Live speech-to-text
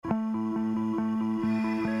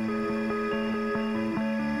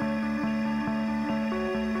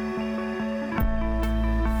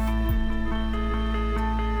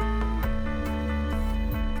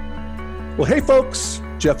Well, hey folks,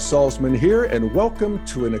 Jeff Salzman here, and welcome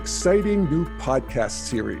to an exciting new podcast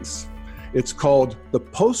series. It's called The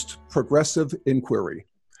Post-Progressive Inquiry,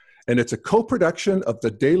 and it's a co-production of the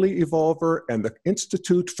Daily Evolver and the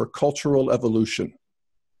Institute for Cultural Evolution.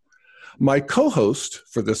 My co-host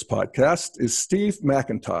for this podcast is Steve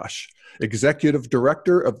McIntosh, Executive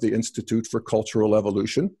Director of the Institute for Cultural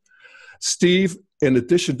Evolution. Steve, in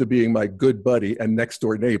addition to being my good buddy and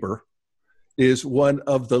next-door neighbor, is one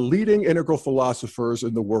of the leading integral philosophers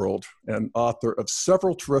in the world and author of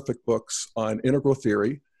several terrific books on integral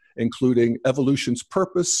theory, including Evolution's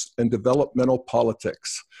Purpose and Developmental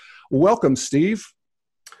Politics. Welcome, Steve.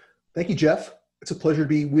 Thank you, Jeff. It's a pleasure to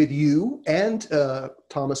be with you and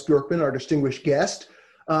Tomas Bjorkman, our distinguished guest,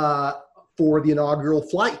 for the inaugural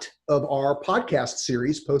flight of our podcast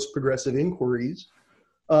series, Post-Progressive Inquiries.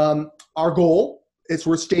 Our goal, it's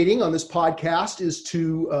worth stating on this podcast, is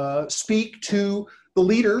to speak to the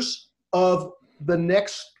leaders of the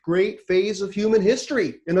next great phase of human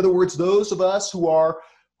history. In other words, those of us who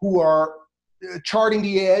are charting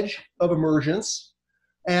the edge of emergence.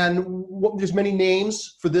 And there's many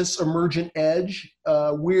names for this emergent edge.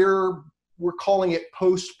 We're calling it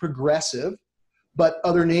post-progressive, but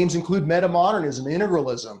other names include metamodernism,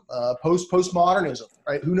 integralism, postmodernism,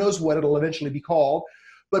 right? Who knows what it'll eventually be called.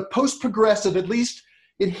 But post-progressive, at least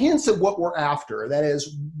it hints at what we're after. That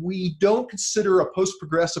is, we don't consider a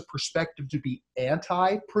post-progressive perspective to be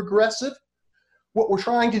anti-progressive. What we're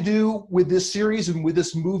trying to do with this series and with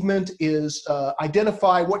this movement is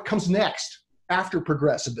identify what comes next after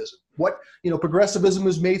progressivism. Progressivism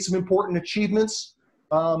has made some important achievements,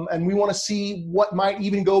 and we want to see what might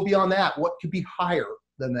even go beyond that, what could be higher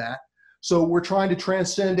than that. So we're trying to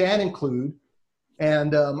transcend and include.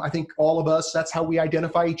 And I think all of us, that's how we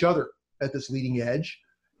identify each other at this leading edge.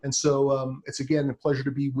 And so it's, again, a pleasure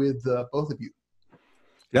to be with both of you.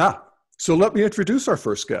 Yeah. So let me introduce our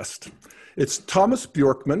first guest. It's Tomas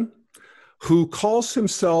Bjorkman, who calls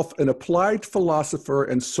himself an applied philosopher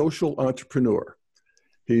and social entrepreneur.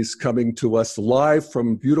 He's coming to us live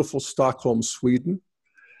from beautiful Stockholm, Sweden.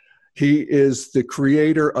 He is the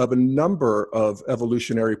creator of a number of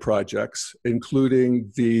evolutionary projects,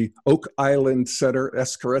 including the Oak Island Center,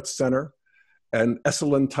 Escaret Center, an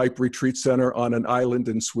Esalen-type retreat center on an island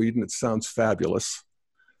in Sweden. It sounds fabulous.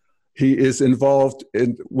 He is involved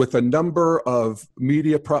with a number of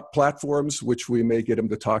media platforms, which we may get him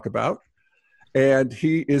to talk about. And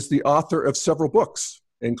he is the author of several books,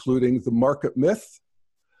 including The Market Myth,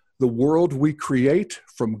 The World We Create,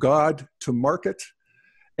 From God to Market,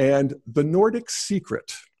 and The Nordic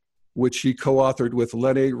Secret, which he co-authored with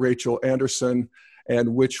Lene Rachel Anderson,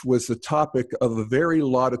 and which was the topic of a very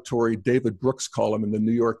laudatory David Brooks column in the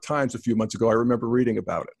New York Times a few months ago. I remember reading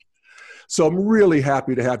about it. So I'm really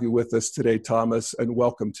happy to have you with us today, Tomas, and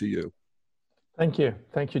welcome to you. Thank you.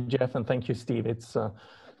 Thank you, Jeff, and thank you, Steve. It's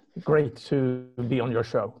great to be on your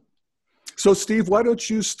show. So, Steve, why don't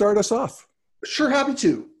you start us off? Sure, happy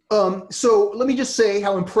to. So let me just say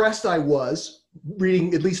how impressed I was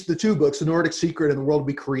reading at least the two books, The Nordic Secret and The World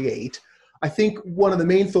We Create. I think one of the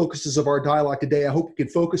main focuses of our dialogue today, I hope we can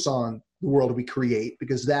focus on The World We Create,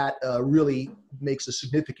 because that really makes a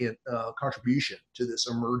significant contribution to this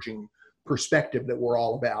emerging perspective that we're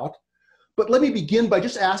all about. But let me begin by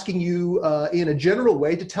just asking you in a general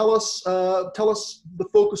way to tell us the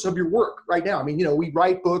focus of your work right now. I mean, we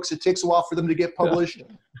write books, it takes a while for them to get published, yeah.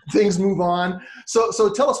 Things move on. So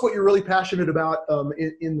tell us what you're really passionate about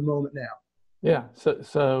in the moment now. Yeah,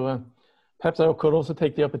 so perhaps I could also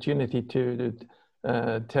take the opportunity to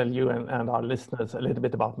tell you and our listeners a little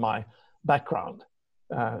bit about my background.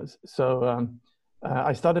 I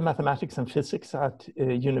studied mathematics and physics at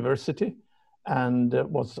university, and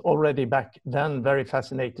was already back then very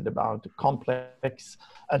fascinated about complex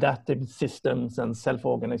adaptive systems and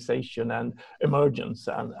self-organization and emergence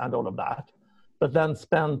and all of that. But then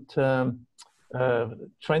spent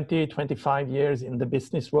 25 years in the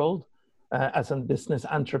business world as a business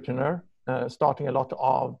entrepreneur, starting a lot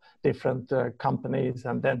of different companies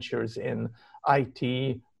and ventures in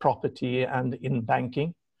IT, property, and in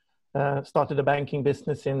banking. Started a banking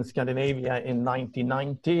business in Scandinavia in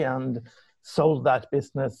 1990 and sold that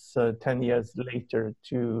business 10 years later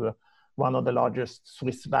to one of the largest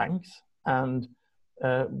Swiss banks. And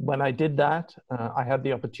when I did that, I had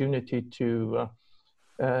the opportunity to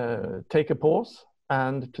take a pause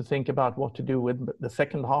and to think about what to do with the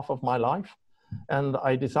second half of my life. And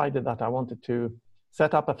I decided that I wanted to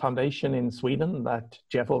set up a foundation in Sweden that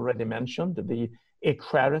Jeff already mentioned, the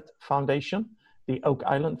Escaret Foundation, the Oak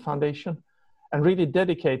Island Foundation, and really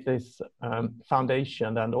dedicate this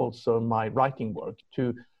foundation and also my writing work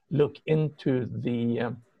to look into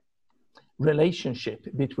the relationship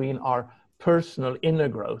between our personal inner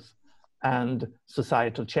growth and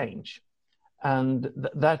societal change. And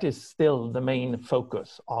that is still the main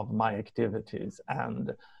focus of my activities,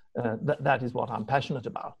 and that is what I'm passionate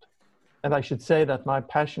about. And I should say that my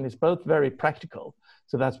passion is both very practical,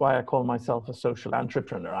 so that's why I call myself a social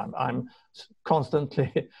entrepreneur. I'm constantly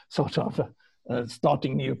sort of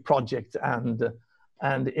starting new projects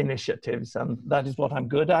and initiatives, and that is what I'm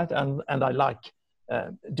good at, and I like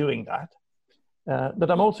doing that.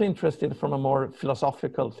 But I'm also interested from a more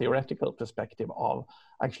philosophical, theoretical perspective of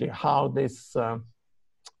actually how this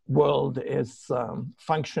world is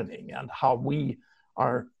functioning and how we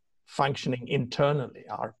are functioning internally,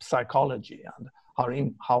 our psychology, and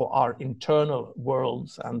how our internal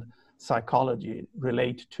worlds and psychology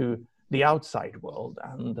relate to the outside world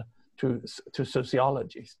and to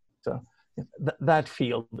sociology. So that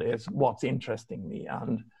field is what's interesting me,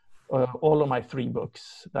 and all of my 3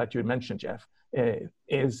 books that you mentioned, Jeff,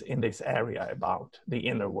 is in this area about the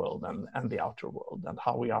inner world and the outer world, and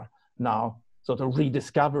how we are now sort of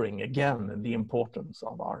rediscovering again the importance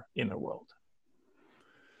of our inner world.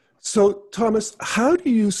 So, Tomas, how do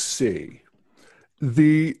you see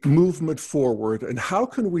the movement forward, and how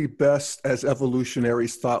can we best, as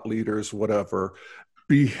evolutionaries, thought leaders, whatever,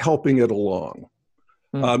 be helping it along?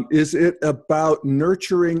 Is it about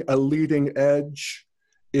nurturing a leading edge?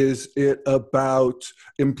 Is it about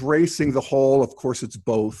embracing the whole? Of course, it's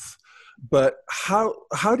both. But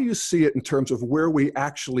how do you see it in terms of where we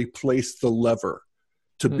actually place the lever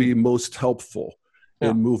to be most helpful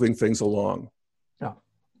in moving things along? Yeah.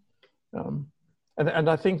 And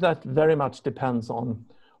I think that very much depends on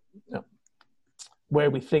where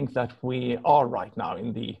we think that we are right now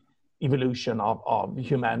in the evolution of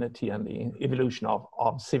humanity and the evolution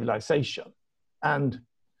of civilization. And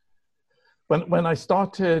when I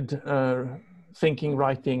started thinking,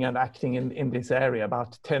 writing, and acting in this area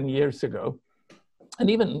about 10 years ago, and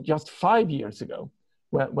even just 5 years ago,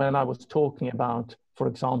 when I was talking about, for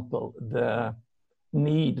example, the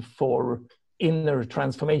need for inner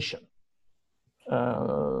transformation,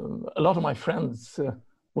 a lot of my friends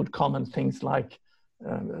would comment things like,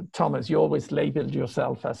 Thomas, you always labeled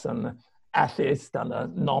yourself as an atheist and a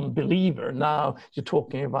non-believer. Now you're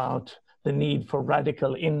talking about the need for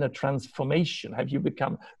radical inner transformation. Have you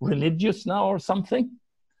become religious now or something?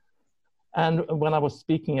 And when I was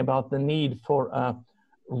speaking about the need for a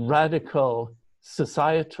radical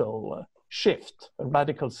societal shift, a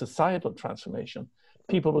radical societal transformation,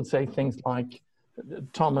 people would say things like,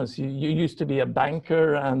 Thomas, you used to be a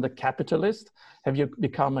banker and a capitalist. Have you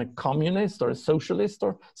become a communist or a socialist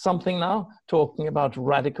or something now, talking about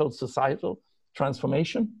radical societal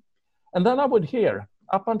transformation? And then I would hear,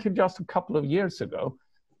 up until just a couple of years ago,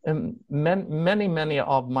 many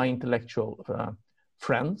of my intellectual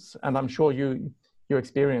friends, and I'm sure you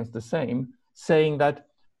experienced the same, saying that,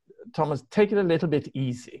 Thomas, take it a little bit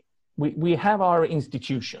easy. We have our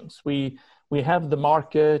institutions. We have the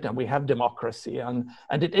market and we have democracy, and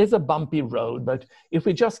it is a bumpy road, but if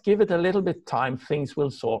we just give it a little bit time, things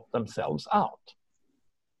will sort themselves out.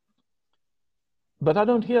 But I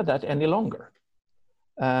don't hear that any longer.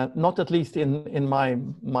 Not at least in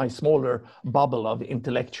my smaller bubble of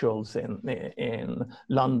intellectuals in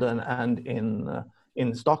London and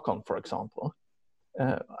in Stockholm, for example.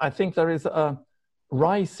 I think there is a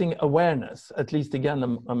rising awareness, at least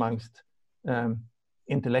again amongst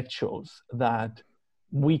intellectuals, that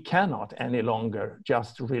we cannot any longer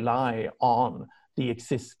just rely on the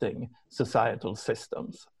existing societal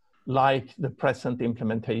systems, like the present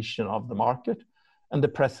implementation of the market and the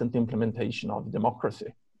present implementation of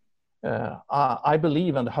democracy. I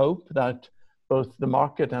believe and hope that both the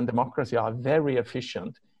market and democracy are very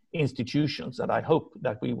efficient institutions, and I hope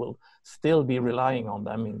that we will still be relying on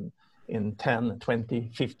them in 10,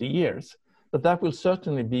 20, 50 years. But that will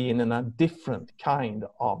certainly be in a different kind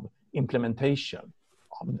of implementation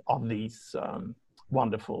of these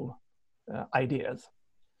wonderful ideas.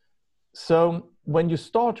 So when you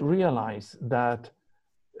start to realize that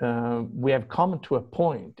we have come to a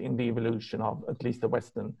point in the evolution of at least the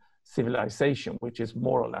Western civilization, which is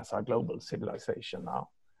more or less our global civilization now,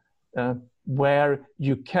 where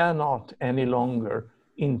you cannot any longer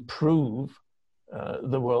improve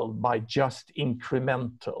the world by just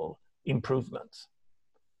incremental improvements,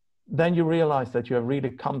 then you realize that you have really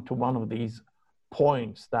come to one of these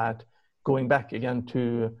points that, going back again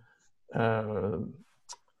to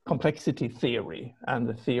complexity theory and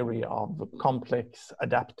the theory of complex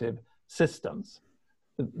adaptive systems,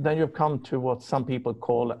 then you've come to what some people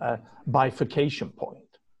call a bifurcation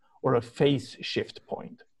point or a phase shift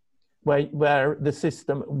point, where the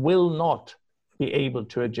system will not be able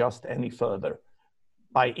to adjust any further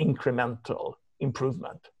by incremental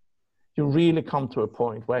improvement. You really come to a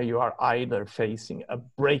point where you are either facing a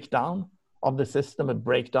breakdown of the system, a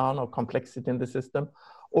breakdown of complexity in the system,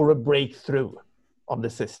 or a breakthrough of the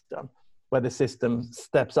system, where the system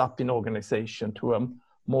steps up in organization to a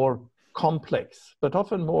more complex, but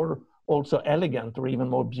often more also elegant or even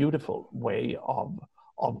more beautiful way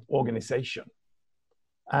of organization.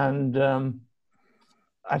 And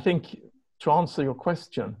I think, to answer your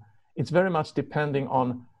question, it's very much depending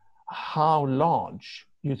on how large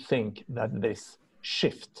you think that this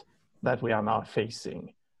shift that we are now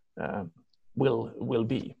facing will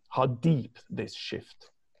be, how deep this shift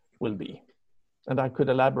will be. And I could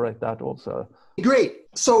elaborate that also. Great.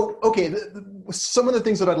 So, okay, some of the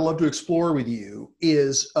things that I'd love to explore with you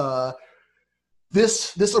is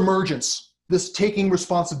this emergence, this taking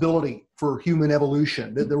responsibility for human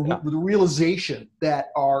evolution, the realization that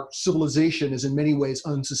our civilization is in many ways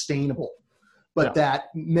unsustainable, but that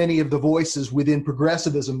many of the voices within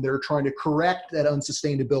progressivism, they're trying to correct that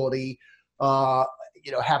unsustainability.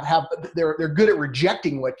 They're good at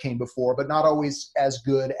rejecting what came before, but not always as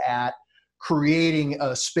good at creating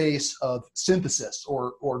a space of synthesis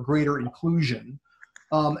or greater inclusion.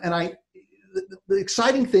 The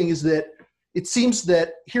exciting thing is that it seems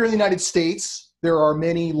that here in the United States, there are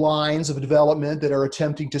many lines of development that are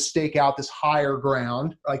attempting to stake out this higher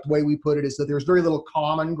ground. Like the way we put it is that there's very little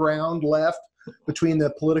common ground left between the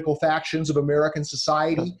political factions of American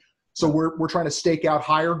society. So we're trying to stake out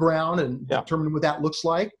higher ground and determine what that looks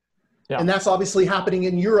like. Yeah. And that's obviously happening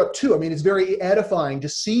in Europe too. I mean, it's very edifying to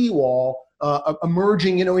see you all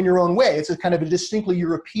emerging, in your own way. It's a kind of a distinctly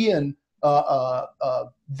European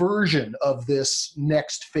version of this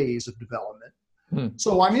next phase of development.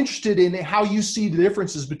 So I'm interested in how you see the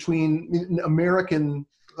differences between American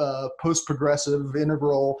post-progressive,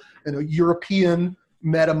 integral, European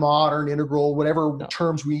metamodern, integral, whatever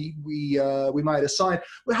terms we might assign.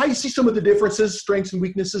 But how you see some of the differences, strengths and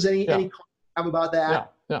weaknesses. Any comment you have about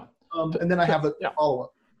that? And then I have a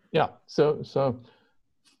follow-up. Yeah. So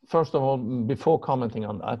first of all, before commenting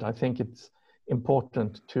on that, I think it's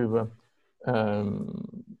important to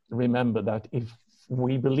remember that if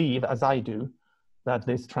we believe, as I do, that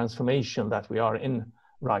this transformation that we are in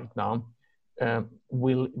right now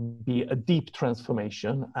will be a deep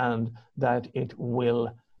transformation, and that it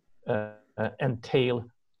will entail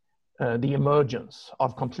the emergence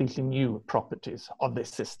of completely new properties of this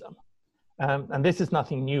system. And this is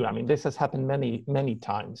nothing new. I mean, this has happened many, many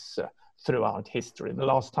times throughout history. The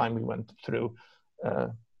last time we went through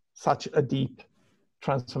such a deep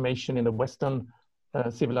transformation in the Western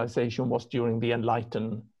civilization was during the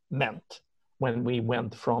Enlightenment, when we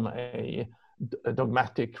went from a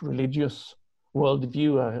dogmatic religious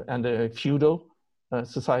worldview and a feudal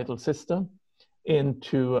societal system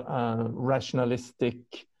into a rationalistic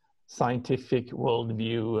scientific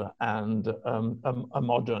worldview and a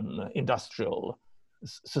modern industrial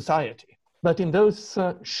society. But in those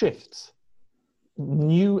shifts,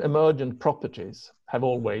 new emergent properties have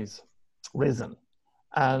always risen.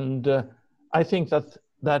 And I think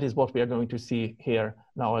that is what we are going to see here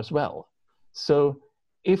now as well. So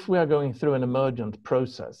if we are going through an emergent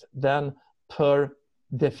process, then per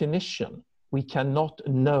definition, we cannot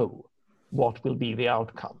know what will be the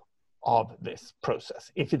outcome of this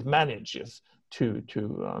process if it manages to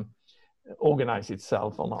organize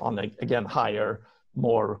itself on a, again, higher,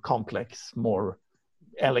 more complex, more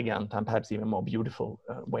elegant, and perhaps even more beautiful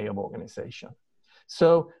way of organization.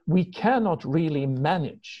 So we cannot really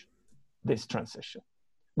manage this transition.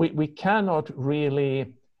 We cannot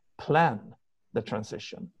really plan the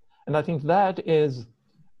transition. And I think that is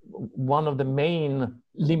one of the main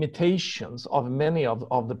limitations of many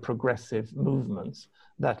of the progressive movements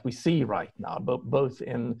that we see right now, both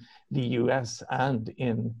in the US and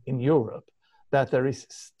in Europe, that there is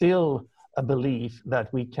still a belief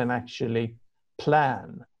that we can actually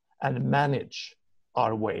plan and manage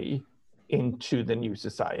our way into the new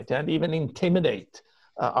society and even intimidate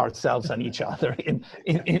ourselves and each other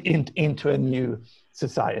into a new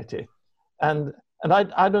society. And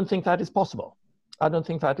I don't think that is possible. I don't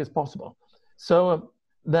think that is possible. So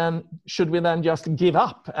then should we then just give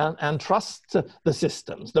up and trust the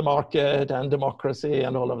systems, the market and democracy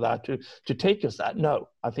and all of that to take us that? No,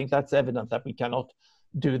 I think that's evident that we cannot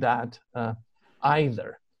do that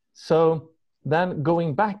either. So then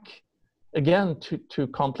going back again to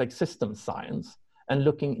complex system science and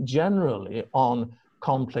looking generally on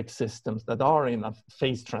complex systems that are in a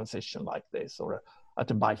phase transition like this or at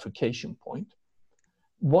a bifurcation point,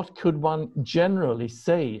 what could one generally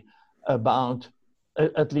say about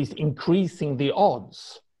at least increasing the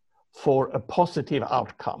odds for a positive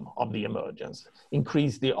outcome of the emergence,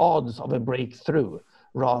 increase the odds of a breakthrough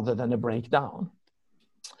rather than a breakdown.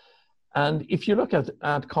 And if you look at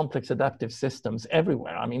complex adaptive systems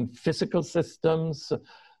everywhere, I mean, physical systems,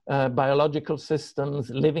 biological systems,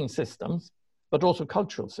 living systems, but also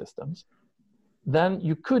cultural systems, then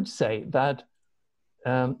you could say that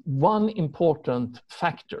one important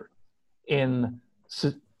factor in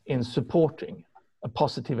supporting a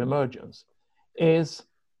positive emergence is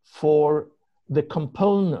for the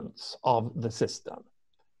components of the system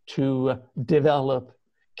to develop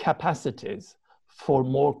capacities for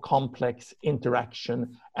more complex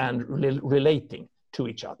interaction and relating to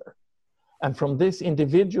each other. And from this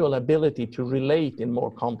individual ability to relate in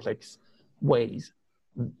more complex ways,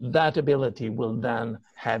 that ability will then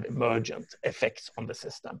have emergent effects on the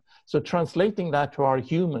system. So translating that to our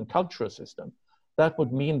human cultural system, that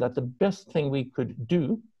would mean that the best thing we could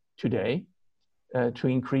do today to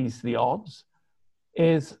increase the odds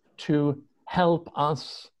is to help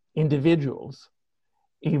us individuals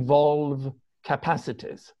evolve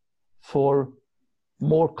capacities for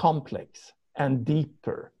more complex and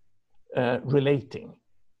deeper relating,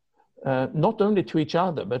 not only to each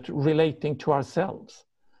other, but relating to ourselves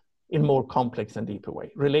in more complex and deeper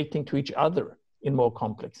way, relating to each other in more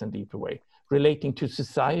complex and deeper way, relating to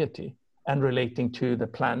society and relating to the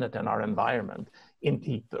planet and our environment in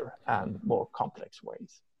deeper and more complex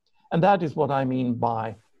ways. And that is what I mean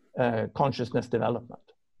by consciousness development,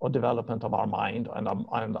 or development of our mind and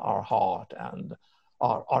our heart and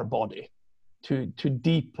our body, to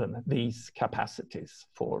deepen these capacities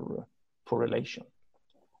for relation.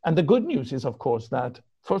 And the good news is, of course, that,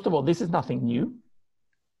 first of all, this is nothing new.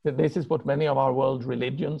 This is what many of our world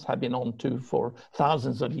religions have been on to for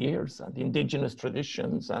thousands of years, and indigenous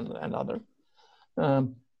traditions and other.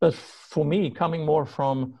 But for me, coming more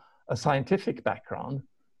from a scientific background,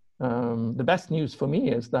 the best news for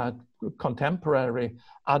me is that contemporary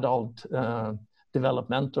adult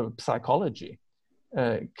developmental psychology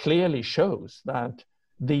clearly shows that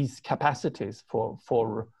these capacities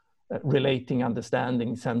for relating,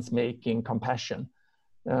 understanding, sense-making, compassion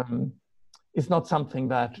is not something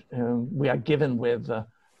that we are given with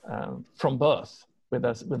from birth with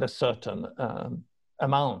a certain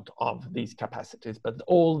amount of these capacities, but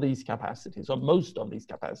all these capacities, or most of these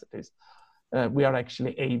capacities, we are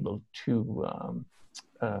actually able to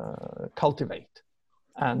cultivate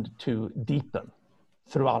and to deepen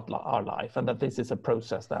throughout our life, and that this is a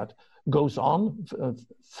process that goes on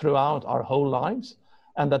throughout our whole lives,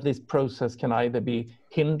 and that this process can either be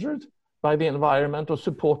hindered by the environment or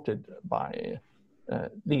supported by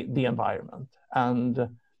the environment. And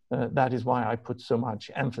that is why I put so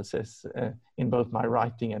much emphasis in both my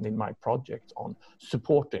writing and in my projects on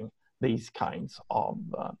supporting these kinds of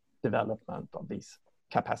development of these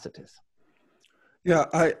capacities. Yeah,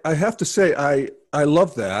 I have to say, I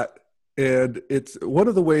love that. And it's one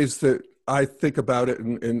of the ways that I think about it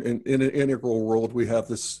in an integral world. We have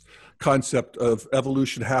this concept of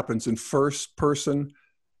evolution happens in first person,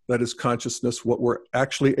 that is consciousness, what we're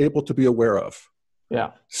actually able to be aware of.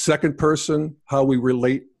 Yeah. Second person, how we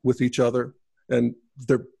relate with each other. And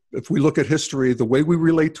if we look at history, the way we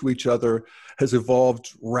relate to each other has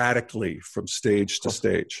evolved radically from stage to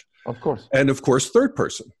stage. Of course. And of course, third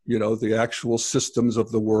person, the actual systems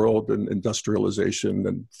of the world and industrialization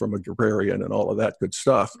and from agrarian and all of that good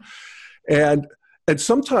stuff. And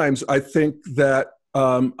sometimes I think that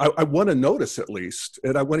I want to notice, at least,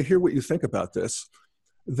 and I want to hear what you think about this,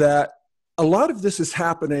 that a lot of this is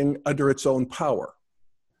happening under its own power,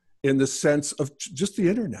 in the sense of just the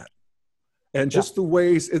internet and just the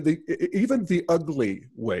ways, even the ugly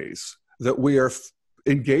ways that we are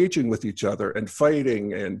engaging with each other and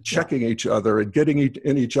fighting and checking each other and getting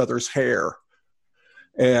in each other's hair,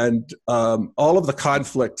 and all of the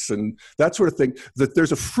conflicts and that sort of thing, that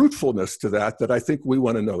there's a fruitfulness to that I think we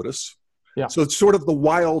want to notice. Yeah. So it's sort of the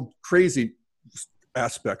wild, crazy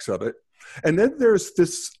aspects of it. And then there's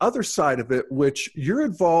this other side of it, which you're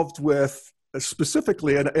involved with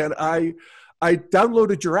specifically. And I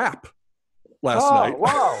downloaded your app last night.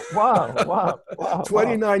 Wow.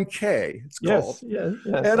 29K, it's called. Yes.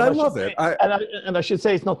 And I love it. And I should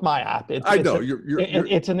say it's not my app.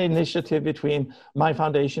 It's an initiative between my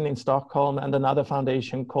foundation in Stockholm and another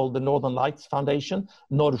foundation called the Northern Lights Foundation,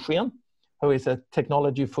 Norrsken, who is a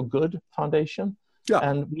Technology for Good foundation. Yeah.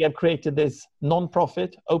 And we have created this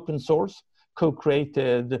non-profit, open source,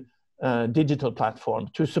 co-created digital platform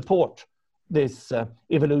to support this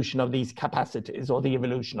evolution of these capacities, or the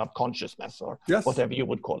evolution of consciousness, or whatever you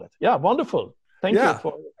would call it. Yeah, wonderful. Thank you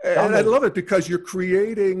for and I love it because you're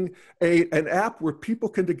creating an app where people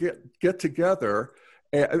can get together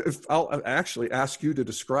I'll actually ask you to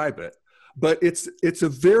describe it, but it's a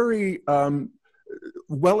very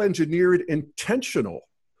well-engineered, intentional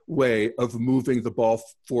way of moving the ball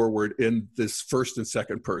forward in this first and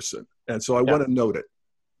second person. And so I want to note it.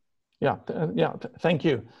 Thank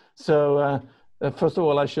you. So first of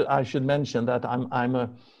all, I should mention that I'm a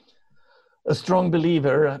strong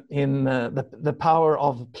believer in the power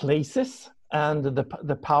of places and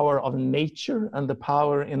the power of nature and the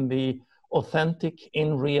power in the authentic,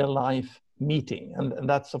 in real life meeting. And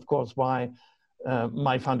that's, of course, why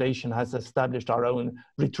my foundation has established our own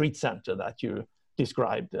retreat center that you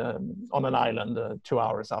described on an island 2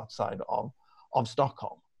 hours outside of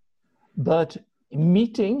Stockholm. But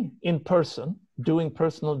meeting in person, doing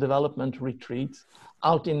personal development retreats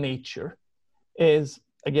out in nature is,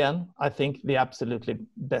 again, I think the absolutely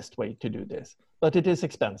best way to do this. But it is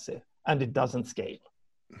expensive and it doesn't scale.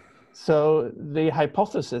 So the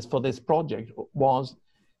hypothesis for this project was,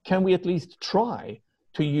 can we at least try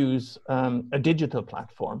to use a digital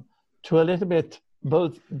platform to a little bit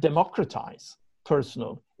both democratize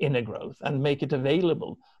personal inner growth and make it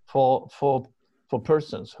available for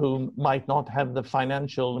persons who might not have the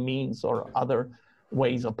financial means or other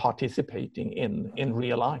ways of participating in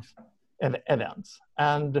real life events.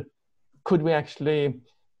 And could we actually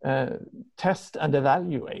test and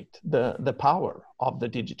evaluate the power of the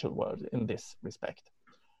digital world in this respect?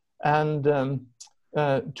 And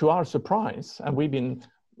to our surprise, and we've been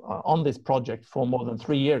on this project for more than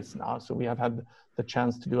 3 years now, so we have had the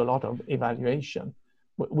chance to do a lot of evaluation,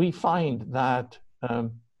 we find that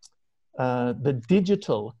the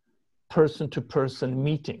digital person-to-person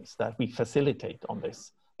meetings that we facilitate on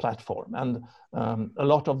this platform, and a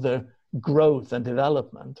lot of the growth and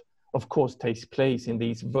development, of course, takes place in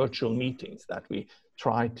these virtual meetings that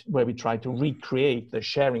where we try to recreate the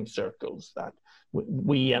sharing circles that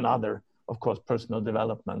we and other, of course, personal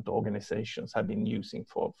development organizations have been using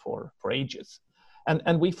for ages.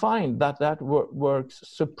 And we find that works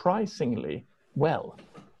surprisingly well,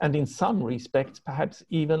 and in some respects, perhaps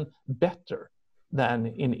even better than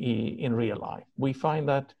in real life. We find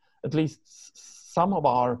that at least some of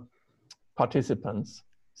our participants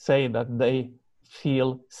say that they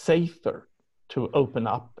feel safer to open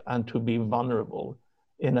up and to be vulnerable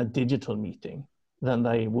in a digital meeting than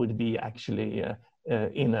they would be actually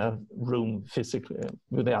in a room physically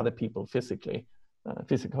with the other people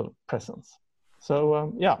physical presence.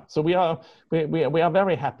 So so we are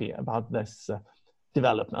very happy about this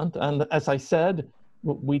development. And as I said,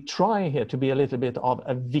 we try here to be a little bit of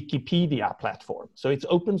a Wikipedia platform. So it's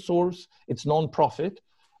open source, it's non-profit,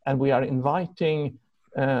 and we are inviting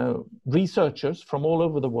researchers from all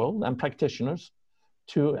over the world and practitioners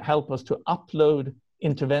to help us to upload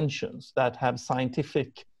interventions that have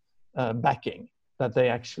scientific backing, that they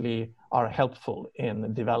actually are helpful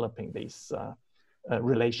in developing these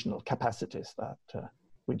relational capacities that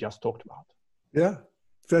we just talked about. Yeah,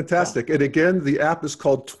 fantastic. Yeah. And again, the app is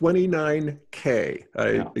called 29K.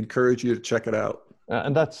 I encourage you to check it out.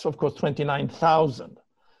 And that's, of course, 29,000.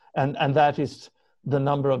 And that is the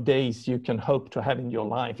number of days you can hope to have in your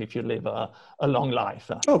life if you live a long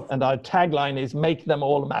life. And our tagline is "Make them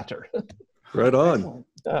all matter." Right on.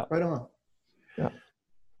 Yeah. Right on. Yeah.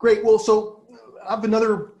 Great. Well, so I have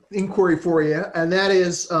another inquiry for you, and that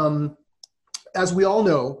is, as we all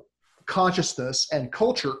know, consciousness and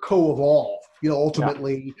culture co-evolve.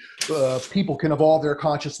 Ultimately, people can evolve their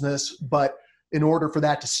consciousness, but in order for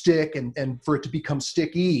that to stick and for it to become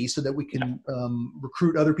sticky so that we can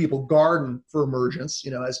recruit other people, garden for emergence,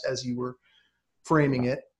 as you were framing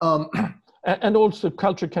it. And also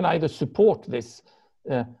culture can either support this.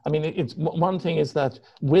 It's one thing is that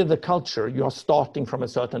with the culture, you are starting from a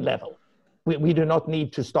certain level. We do not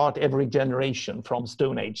need to start every generation from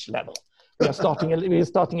Stone Age level. We are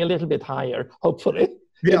starting a little bit higher, hopefully.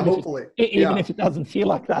 Yeah, hopefully. Even if it doesn't feel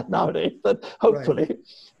like that nowadays, but hopefully,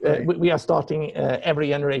 right. We are starting every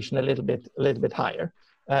generation a little bit higher.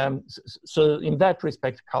 So in that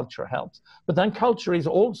respect, culture helps. But then culture is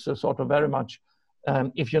also sort of very much,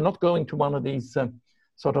 if you're not going to one of these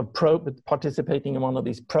participating in one of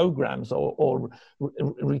these programs or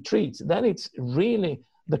retreats, then it's really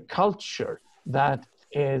the culture that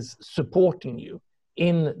is supporting you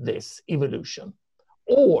in this evolution,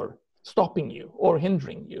 or stopping you or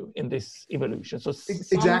hindering you in this evolution. So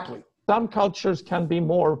some cultures can be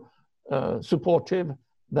more supportive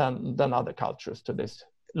than other cultures to this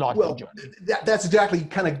life journey. That's exactly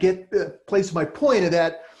kind of plays my point of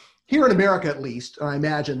that. Here in America, at least, and I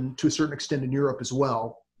imagine to a certain extent in Europe as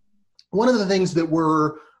well, one of the things that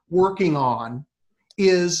we're working on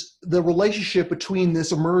is the relationship between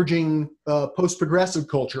this emerging post-progressive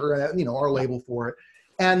culture, our label for it,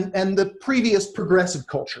 and the previous progressive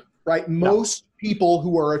culture, right? Most people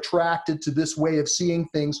who are attracted to this way of seeing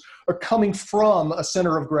things are coming from a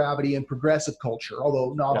center of gravity in progressive culture,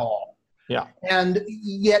 although not all. Yeah. And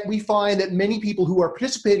yet we find that many people who are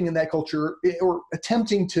participating in that culture or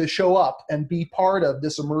attempting to show up and be part of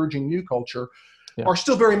this emerging new culture are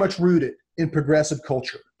still very much rooted in progressive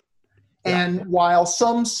culture. And while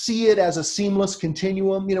some see it as a seamless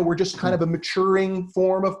continuum, we're just kind of a maturing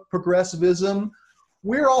form of progressivism,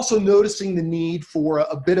 we're also noticing the need for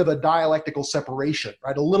a bit of a dialectical separation,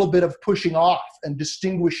 right? A little bit of pushing off and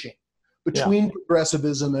distinguishing between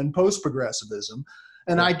progressivism and post-progressivism.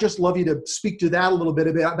 And I'd just love you to speak to that a little bit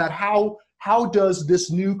about how does this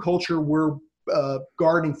new culture we're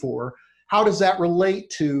gardening for, how does that relate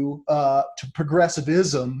to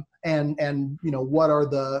progressivism, and what are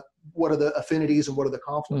the affinities and what are the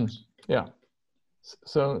conflicts? Yeah.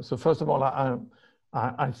 So first of all,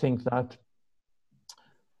 I think that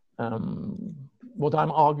what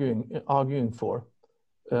I'm arguing for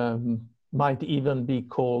might even be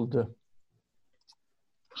called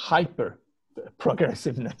hyper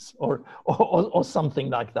progressiveness or something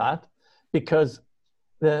like that, because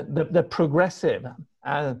the progressive,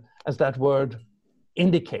 as that word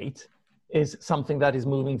indicates, is something that is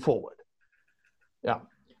moving forward.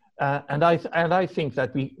 And I think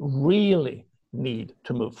that we really need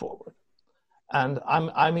to move forward, and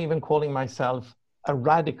I'm even calling myself a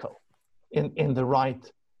radical in the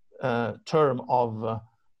right term of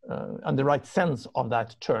and the right sense of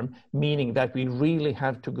that term, meaning that we really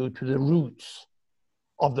have to go to the roots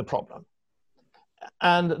of the problem,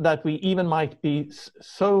 and that we even might be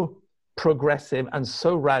so progressive and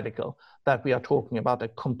so radical that we are talking about a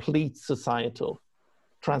complete societal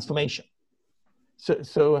transformation.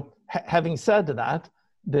 So having said that,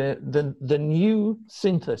 the new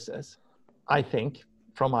synthesis, I think,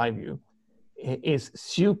 from my view, is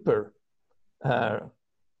super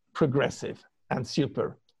progressive and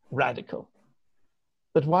super radical.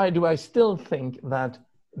 But why do I still think that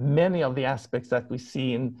many of the aspects that we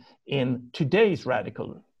see in today's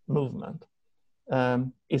radical movement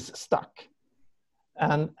is stuck?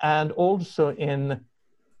 And also in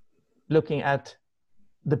looking at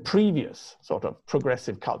the previous sort of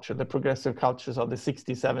progressive culture, the progressive cultures of the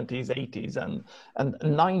 60s, 70s, 80s, and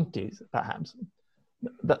 90s, perhaps,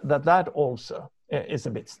 that also is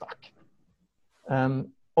a bit stuck, or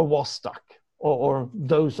was stuck, or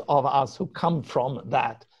those of us who come from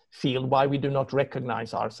that field, why we do not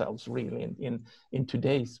recognize ourselves really in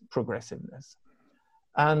today's progressiveness.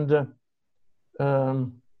 And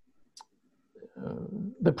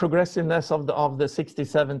the progressiveness of the 60s,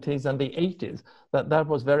 70s, and the 80s, that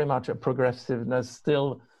was very much a progressiveness,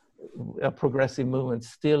 still a progressive movement,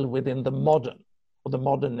 still within the modern or the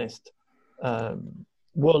modernist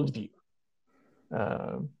worldview.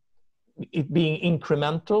 It being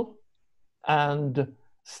incremental and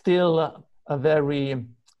still a very,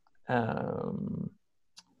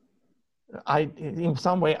 in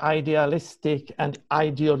some way, idealistic and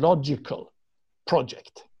ideological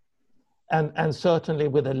project. And certainly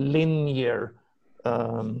with a linear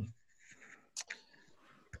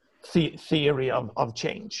theory of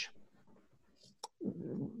change,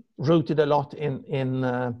 rooted a lot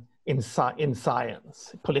in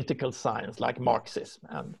science, political science, like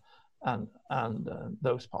Marxism and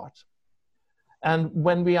those parts. And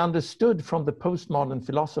when we understood from the postmodern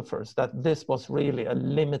philosophers that this was really a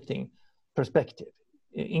limiting perspective,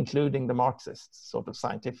 including the Marxist sort of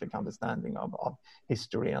scientific understanding of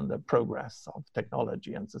history and the progress of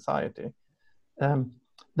technology and society,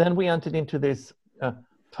 then we entered into this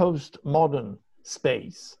postmodern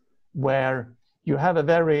space where you have a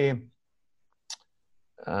very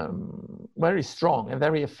strong and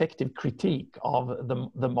very effective critique of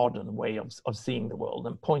the modern way of seeing the world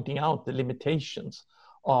and pointing out the limitations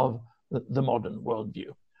of the modern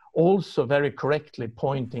worldview. Also very correctly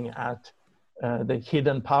pointing at the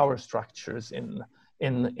hidden power structures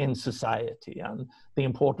in society and the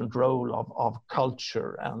important role of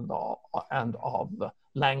culture and of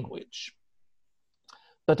language.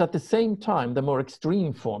 But at the same time, the more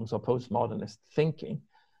extreme forms of postmodernist thinking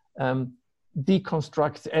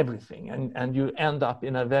deconstructs everything, and you end up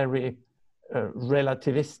in a very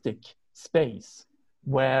relativistic space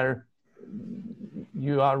where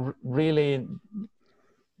you are really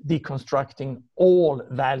deconstructing all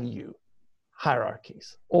value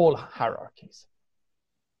hierarchies, all hierarchies,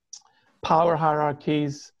 power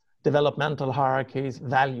hierarchies, developmental hierarchies,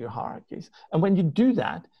 value hierarchies. And when you do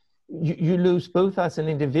that, you lose, both as an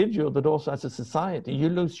individual but also as a society, you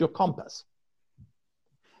lose your compass.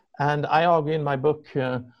 And I argue in my book,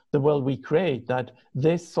 the world we create, that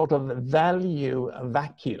this sort of value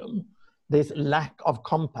vacuum, this lack of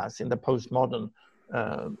compass in the postmodern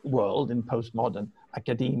world, in postmodern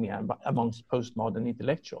academia, amongst postmodern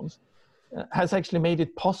intellectuals, has actually made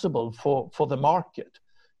it possible for the market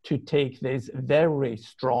to take this very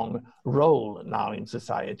strong role now in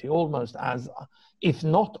society, almost as, if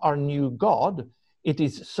not our new God, it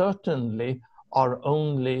is certainly our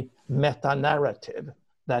only meta-narrative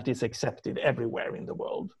that is accepted everywhere in the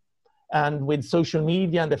world. And with social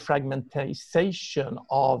media and the fragmentation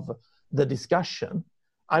of the discussion,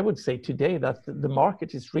 I would say today that the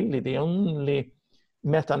market is really the only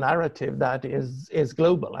meta-narrative that is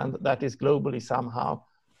global and that is globally somehow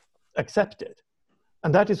accepted.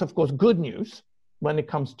 And that is, of course, good news when it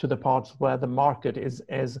comes to the parts where the market is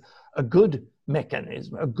a good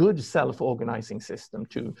mechanism, a good self-organizing system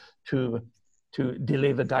to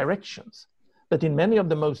deliver directions. But in many of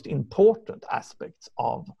the most important aspects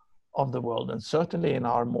of the world, and certainly in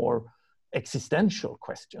our more existential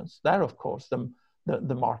questions, there, of course,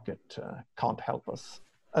 the market can't help us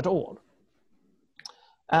at all.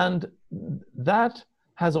 And that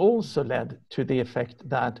has also led to the effect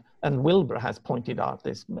that, and Wilber has pointed out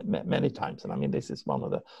this many times, and I mean, this is one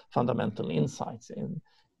of the fundamental insights in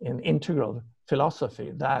integral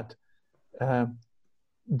philosophy, that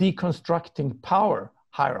deconstructing power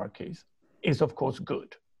hierarchies is, of course,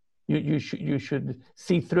 good. You should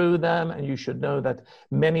see through them, and you should know that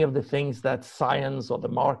many of the things that science or the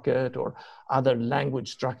market or other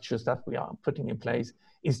language structures that we are putting in place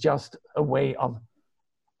is just a way of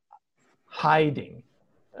hiding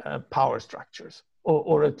power structures,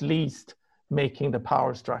 or at least making the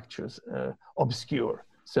power structures obscure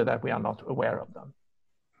so that we are not aware of them.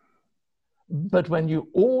 But when you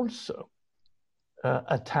also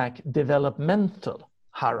attack developmental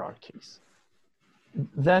hierarchies,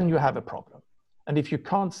 then you have a problem. And if you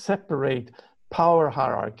can't separate power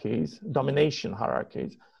hierarchies, domination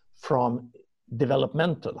hierarchies, from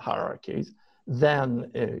developmental hierarchies, then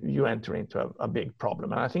you enter into a big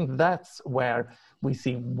problem. And I think that's where we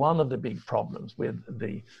see one of the big problems with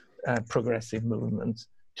the progressive movements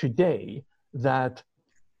today, that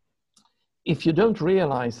if you don't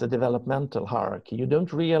realize the developmental hierarchy, you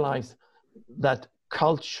don't realize that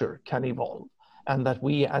culture can evolve and that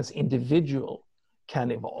we as individuals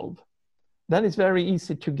can evolve, then it's very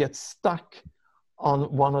easy to get stuck on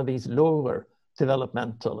one of these lower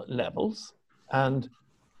developmental levels. And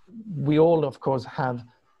we all, of course, have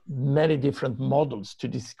many different models to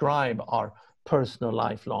describe our personal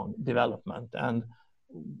lifelong development. And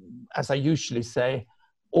as I usually say,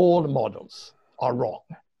 all models are wrong,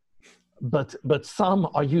 but some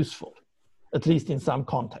are useful, at least in some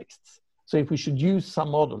contexts. So if we should use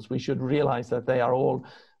some models, we should realize that they are all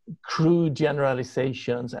crude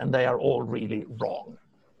generalizations and they are all really wrong.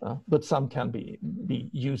 But some can be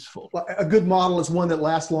useful. Well, a good model is one that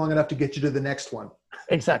lasts long enough to get you to the next one.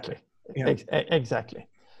 Exactly. Yeah. Exactly.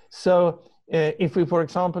 So if we, for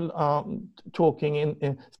example,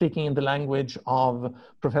 speaking in the language of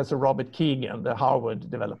Professor Robert Keegan, the Harvard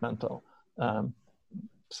developmental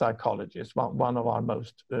psychologist, one of our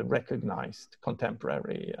most recognized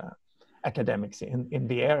contemporary academics in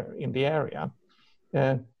the area,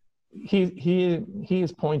 he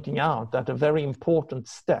is pointing out that a very important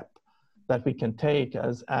step that we can take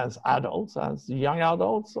as adults, as young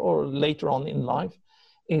adults, or later on in life,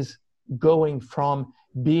 is going from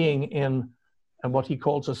being in what he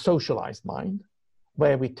calls a socialized mind,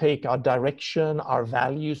 where we take our direction, our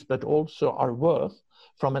values, but also our worth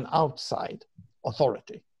from an outside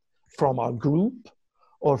authority, from our group,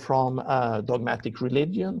 or from a dogmatic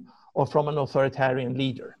religion, or from an authoritarian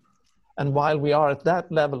leader. And while we are at that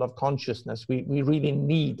level of consciousness, we really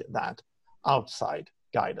need that outside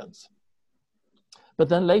guidance. But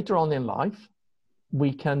then later on in life,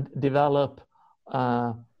 we can develop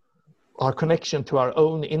our connection to our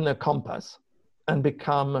own inner compass and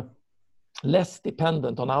become less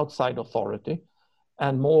dependent on outside authority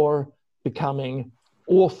and more becoming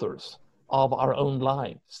authors of our own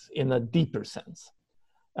lives in a deeper sense.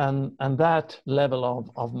 And that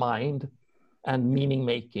level of mind and meaning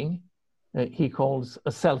making, he calls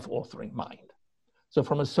a self-authoring mind. So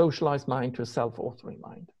from a socialized mind to a self-authoring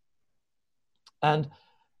mind. And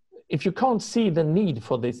if you can't see the need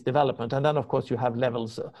for this development, and then of course you have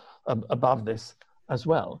levels above this as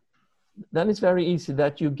well, then it's very easy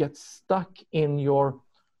that you get stuck in your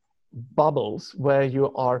bubbles where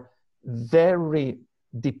you are very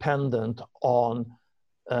dependent on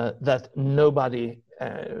that nobody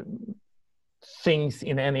thinks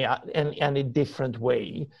in any different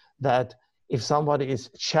way, that if somebody is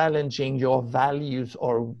challenging your values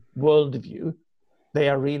or worldview, they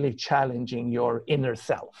are really challenging your inner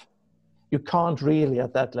self. You can't really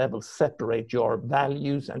at that level separate your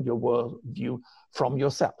values and your worldview from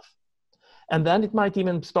yourself. And then it might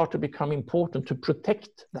even start to become important to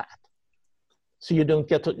protect that, so you don't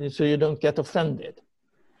get offended.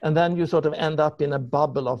 And then you sort of end up in a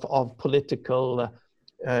bubble of political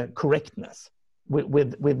correctness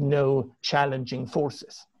with no challenging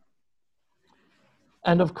forces.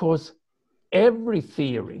 And of course, every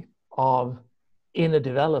theory of inner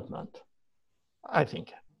development, I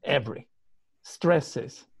think every,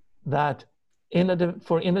 stresses that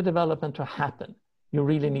for inner development to happen, you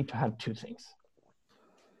really need to have two things.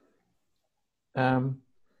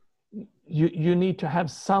 You need to have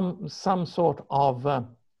some sort of,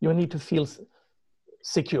 you need to feel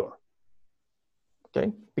secure,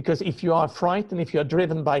 okay? Because if you are frightened, if you are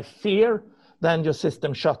driven by fear, then your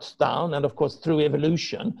system shuts down. And of course, through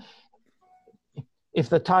evolution, if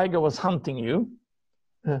the tiger was hunting you,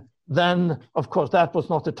 then of course that was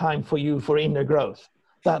not a time for you for inner growth.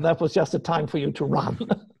 That was just a time for you to run,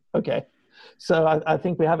 okay? So I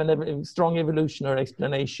think we have a strong evolutionary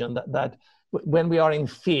explanation that when we are in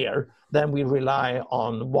fear, then we rely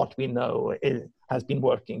on what we know has been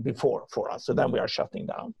working before for us. So then we are shutting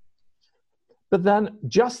down. But then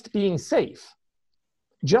just being safe,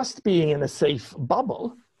 just being in a safe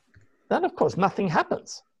bubble, then of course nothing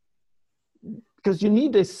happens. Because you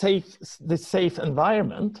need this safe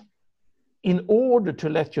environment in order to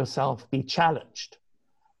let yourself be challenged,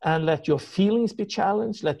 and let your feelings be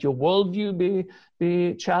challenged, let your worldview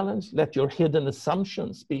be challenged, let your hidden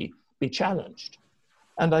assumptions be challenged.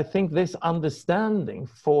 And I think this understanding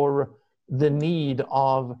for the need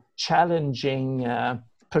of challenging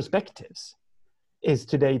perspectives is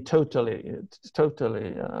today totally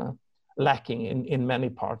lacking in many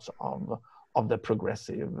parts of the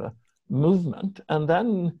progressive movement. And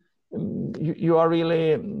then you are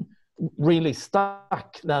really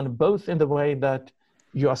stuck then, both in the way that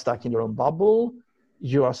you are stuck in your own bubble,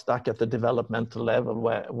 you are stuck at the developmental level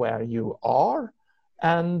where you are,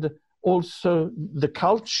 and also the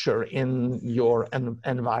culture in your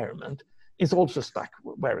environment is also stuck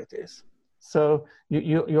where it is. So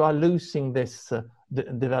you are losing this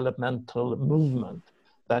developmental movement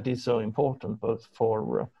that is so important, both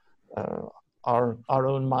for our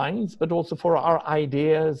own minds, but also for our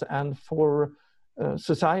ideas and for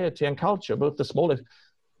society and culture, both the smallest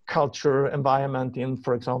culture environment in,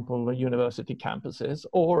 for example, university campuses,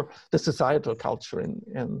 or the societal culture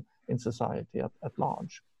in society at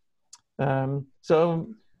large. So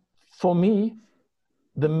for me,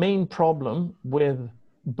 the main problem with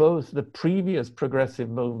both the previous progressive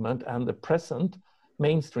movement and the present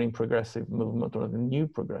mainstream progressive movement, or the new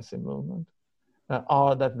progressive movement,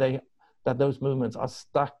 are that those movements are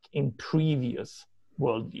stuck in previous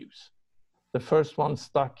worldviews. The first one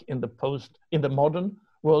stuck in the modern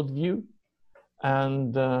worldview,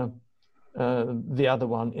 and the other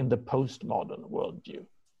one in the postmodern worldview.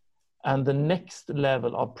 And the next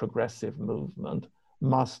level of progressive movement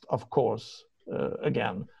must, of course,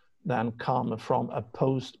 again, then come from a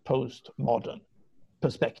postmodern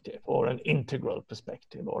perspective, or an integral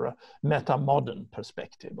perspective, or a metamodern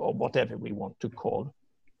perspective, or whatever we want to call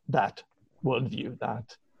that worldview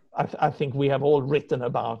that I think we have all written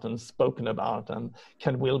about and spoken about, and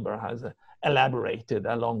Ken Wilber has elaborated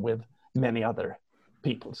along with many other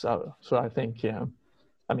people. So I think, even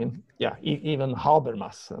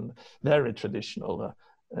Habermas and very traditional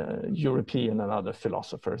European and other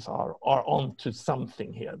philosophers are onto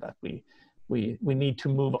something here, that we need to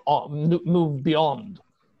move beyond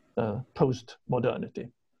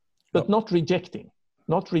post-modernity, but not rejecting,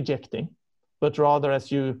 but rather,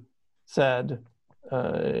 as you said,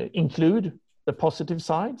 include the positive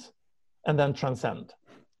sides and then transcend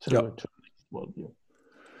to the next worldview.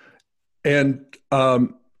 And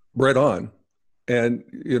right on. And,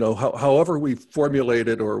 however we formulate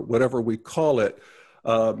it or whatever we call it,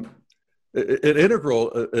 an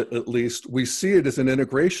integral, at least, we see it as an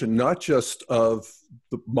integration, not just of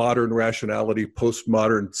the modern rationality,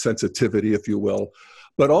 postmodern sensitivity, if you will,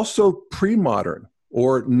 but also pre-modern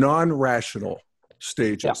or non-rational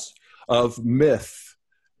stages of myth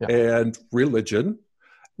and religion.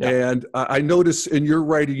 And I notice in your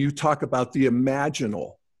writing, you talk about the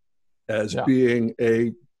imaginal as being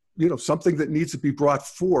something that needs to be brought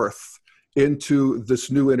forth into this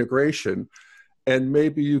new integration. And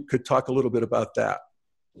maybe you could talk a little bit about that.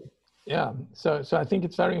 Yeah, so I think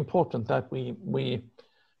it's very important that we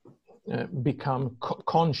become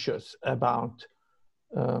conscious about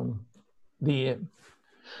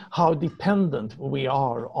how dependent we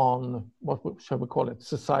are on, what shall we call it,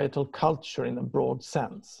 societal culture in a broad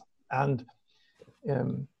sense. And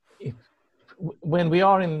if, when we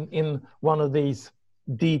are in one of these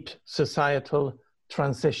deep societal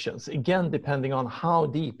transitions, again, depending on how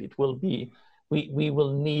deep it will be, we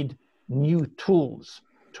will need new tools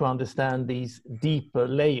to understand these deeper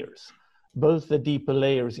layers, both the deeper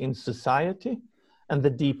layers in society and the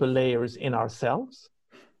deeper layers in ourselves.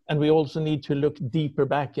 And we also need to look deeper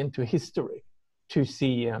back into history to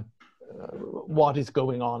see what is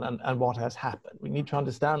going on and what has happened. We need to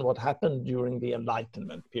understand what happened during the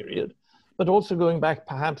Enlightenment period, but also going back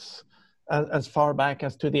perhaps as far back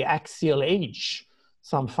as to the Axial Age,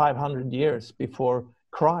 some 500 years before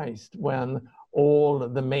Christ, when all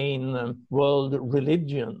the main world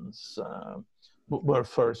religions were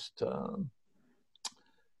first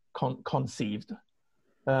conceived.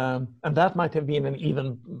 And that might have been an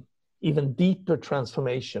even deeper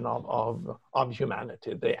transformation of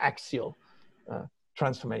humanity, the axial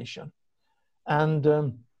transformation. And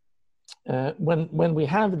when we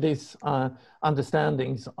have these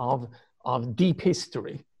understandings of deep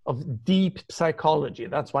history, of deep psychology,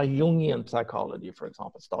 that's why Jungian psychology, for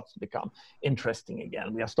example, starts to become interesting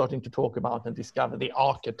again. We are starting to talk about and discover the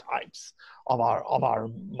archetypes of our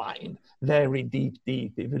mind, very deep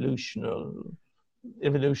evolutionary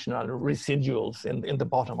residuals in the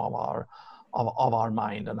bottom of our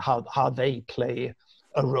mind, and how they play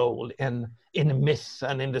a role in myth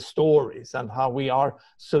and in the stories, and how we are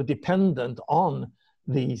so dependent on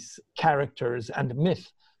these characters and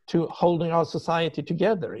myth to holding our society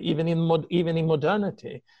together. Even in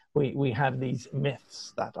modernity, we have these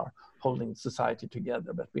myths that are holding society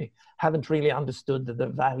together, but we haven't really understood the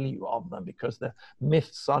value of them, because the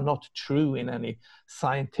myths are not true in any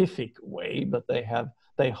scientific way, but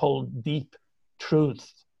they hold deep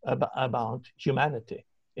truths about humanity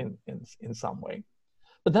in some way.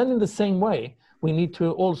 But then in the same way, we need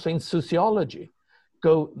to also in sociology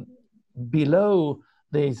go below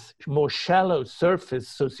this more shallow surface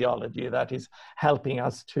sociology that is helping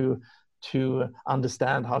us to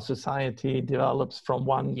understand how society develops from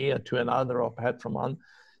one year to another, or perhaps from one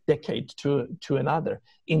decade to another,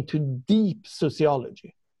 into deep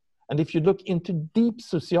sociology. And if you look into deep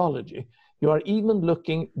sociology, you are even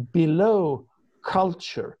looking below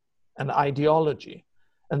culture and ideology.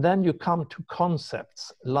 And then you come to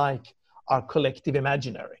concepts like our collective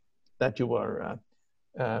imaginary that you were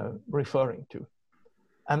referring to.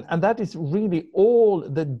 And that is really all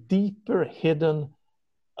the deeper hidden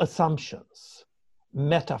assumptions,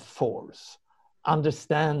 metaphors,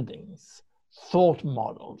 understandings, thought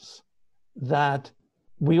models that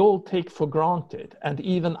we all take for granted and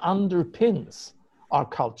even underpins our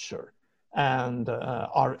culture and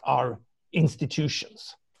our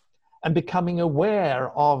institutions. And becoming aware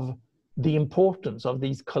of the importance of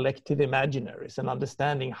these collective imaginaries and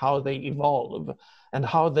understanding how they evolve and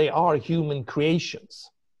how they are human creations.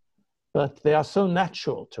 But they are so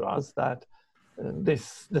natural to us that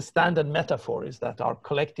the standard metaphor is that our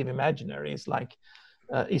collective imaginary is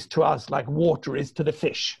to us like water is to the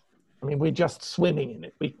fish. I mean, we're just swimming in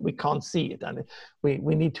it. We can't see it, and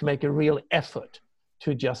we need to make a real effort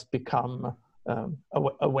to just become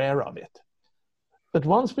aware of it. But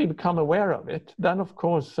once we become aware of it, then of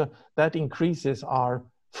course that increases our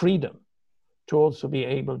freedom to also be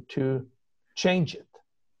able to change it.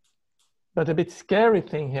 But a bit scary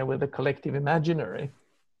thing here with the collective imaginary,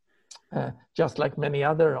 just like many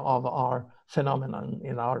other of our phenomena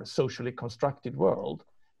in our socially constructed world,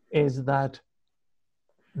 is that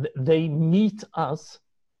they meet us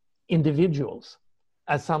individuals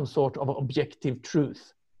as some sort of objective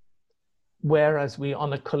truth, whereas we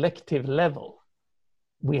on a collective level,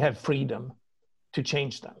 we have freedom to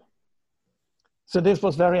change them. So this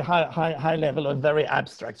was very high level and very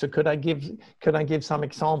abstract. So could I give some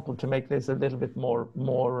example to make this a little bit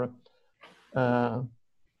more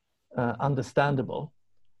understandable?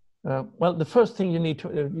 Well, the first thing you need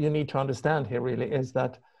to understand here really is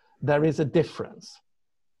that there is a difference,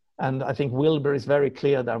 and I think Wilber is very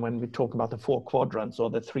clear that when we talk about the 4 quadrants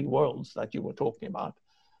or the 3 worlds that you were talking about,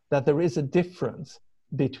 that there is a difference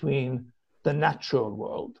between the natural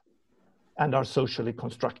world and our socially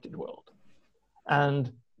constructed world.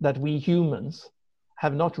 And that we humans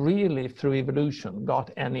have not really, through evolution, got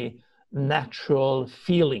any natural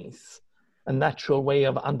feelings, a natural way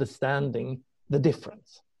of understanding the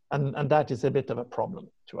difference. And that is a bit of a problem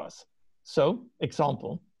to us. So,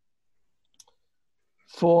 example,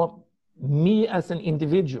 for me as an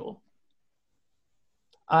individual,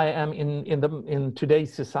 I am in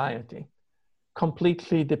today's society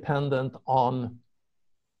completely dependent on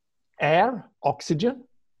air, oxygen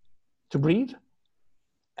to breathe,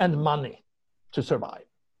 and money to survive.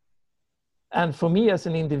 And for me as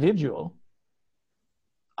an individual,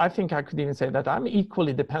 I think I could even say that I'm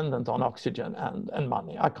equally dependent on oxygen and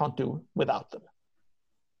money. I can't do without them.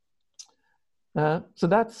 So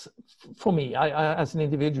that's for me. I as an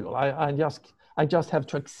individual, I just have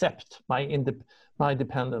to accept my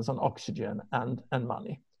dependence on oxygen and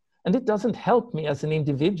money, and it doesn't help me as an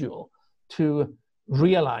individual to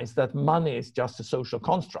realize that money is just a social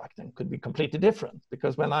construct and could be completely different.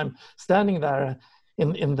 Because when I'm standing there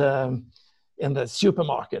in the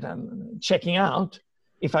supermarket and checking out,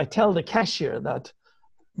 if I tell the cashier that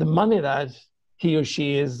the money that he or she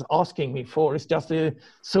is asking me for is just a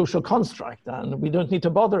social construct and we don't need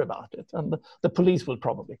to bother about it, and the police will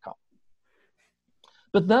probably come.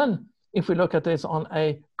 But then if we look at this on a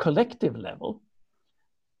collective level,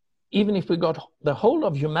 even if we got the whole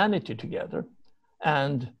of humanity together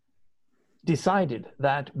and decided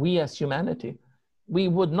that we as humanity, we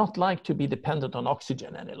would not like to be dependent on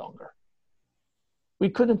oxygen any longer, we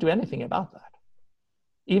couldn't do anything about that.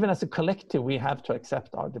 Even as a collective, we have to accept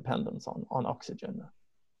our dependence on oxygen.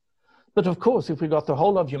 But of course, if we got the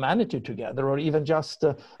whole of humanity together, or even just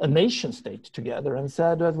a nation state together, and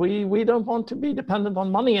said that we don't want to be dependent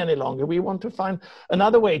on money any longer, we want to find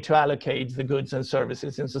another way to allocate the goods and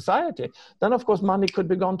services in society, then of course money could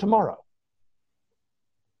be gone tomorrow.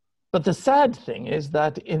 But the sad thing is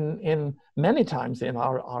that in many times in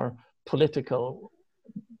our political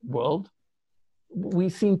world, we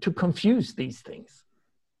seem to confuse these things.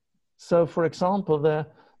 So for example,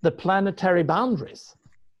 the planetary boundaries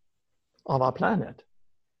of our planet,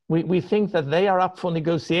 we think that they are up for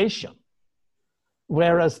negotiation,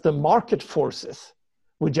 whereas the market forces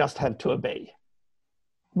we just have to obey,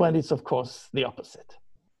 when it's of course the opposite.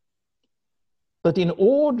 But in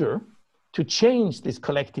order to change this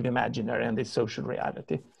collective imaginary and this social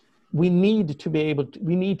reality, we need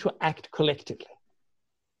to act collectively.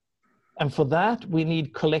 And for that, we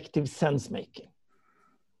need collective sense making.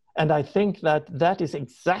 And I think that is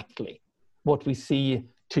exactly what we see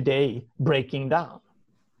today breaking down.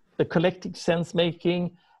 The collective sense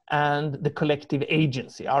making and the collective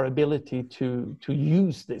agency, our ability to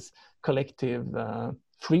use this collective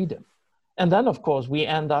freedom. And then, of course, we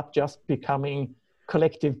end up just becoming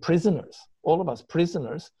collective prisoners, all of us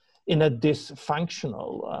prisoners in a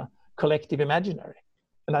dysfunctional collective imaginary.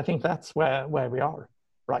 And I think that's where we are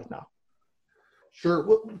right now. Sure.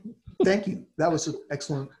 Well, thank you. That was an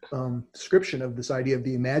excellent description of this idea of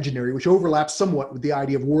the imaginary, which overlaps somewhat with the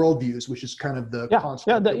idea of worldviews, which is kind of the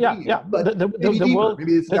construct. But the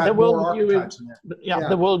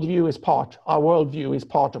worldview is part. Our worldview is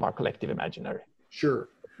part of our collective imaginary. Sure.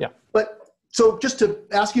 Yeah. But so, just to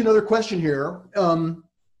ask you another question here,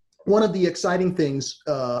 one of the exciting things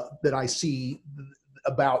that I see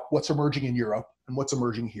about what's emerging in Europe and what's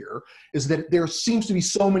emerging here is that there seems to be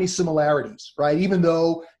so many similarities, right? Even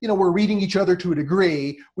though, we're reading each other to a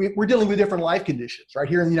degree, we're dealing with different life conditions, right?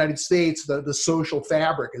 Here in the United States, the social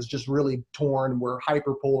fabric is just really torn. We're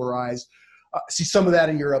hyper-polarized. See some of that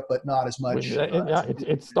in Europe, but not as much.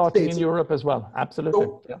 It's starting in Europe as well.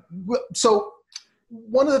 Absolutely. So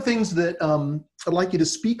one of the things that I'd like you to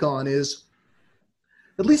speak on is,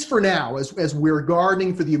 at least for now, as we're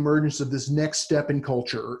gardening for the emergence of this next step in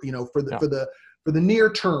culture, for the near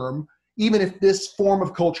term, even if this form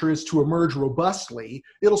of culture is to emerge robustly,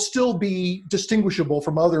 it'll still be distinguishable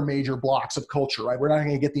from other major blocks of culture, right? We're not going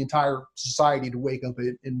to get the entire society to wake up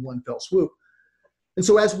in one fell swoop. And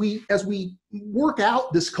so as we work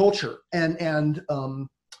out this culture and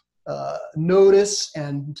notice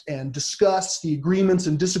and discuss the agreements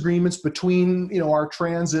and disagreements between our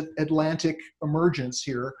transatlantic emergence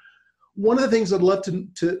here, one of the things I'd love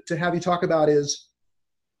to have you talk about is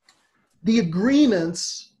the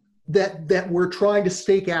agreements that we're trying to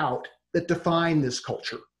stake out that define this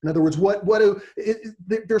culture. In other words,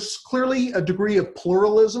 there's clearly a degree of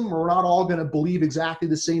pluralism. We're not all going to believe exactly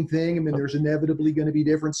the same thing. I mean, there's inevitably going to be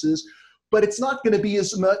differences, but it's not going to be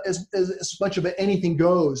as much of an anything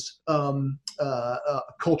goes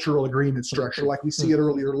cultural agreement structure like we see at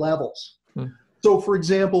earlier levels. So, for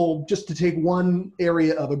example, just to take one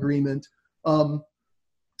area of agreement,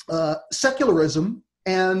 secularism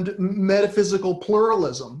and metaphysical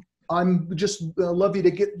pluralism. I'm just love you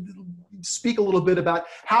to speak a little bit about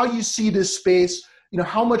how you see this space.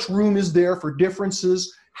 How much room is there for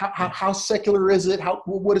differences? How secular is it?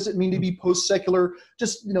 What does it mean to be post-secular?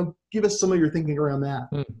 Just give us some of your thinking around that.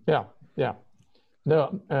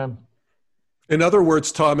 No. In other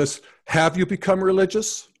words, Thomas, have you become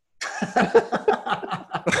religious?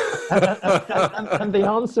 and the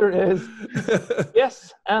answer is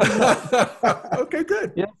yes and no. Okay,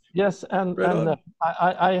 good. Yes and no.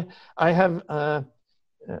 I have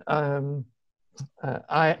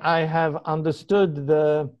I have understood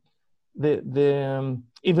the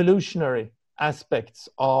evolutionary aspects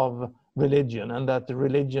of religion, and that the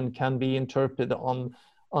religion can be interpreted on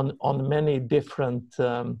many different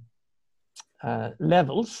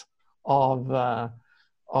levels of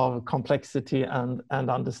complexity and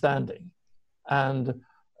understanding. And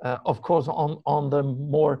of course, on the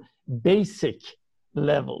more basic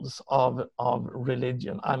levels of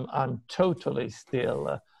religion, I'm totally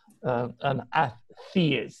still an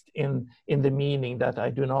atheist in the meaning that I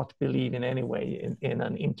do not believe in any way in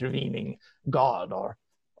an intervening God or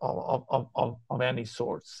of any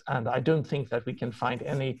sorts. And I don't think that we can find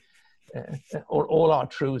any or all our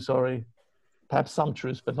truths, or perhaps some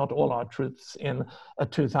truths, but not all our truths, in a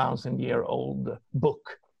 2,000-year-old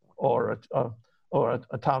book or a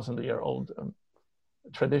 1,000-year-old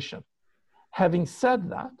tradition. Having said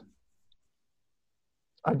that,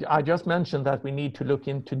 I just mentioned that we need to look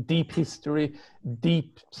into deep history,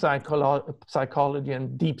 deep psychology,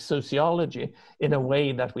 and deep sociology in a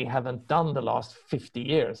way that we haven't done the last 50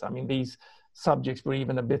 years. I mean, these subjects were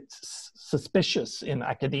even a bit suspicious in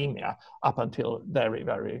academia up until very,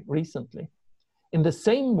 very recently. In the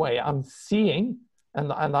same way, I'm seeing,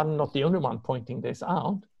 and I'm not the only one pointing this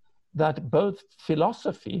out, that both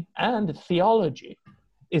philosophy and theology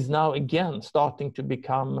is now again starting to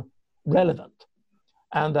become relevant.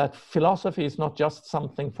 And that philosophy is not just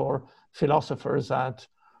something for philosophers at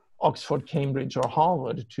Oxford, Cambridge, or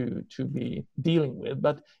Harvard to be dealing with,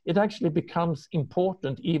 but it actually becomes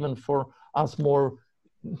important even for us more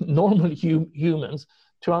normal humans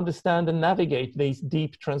to understand and navigate these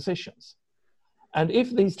deep transitions. And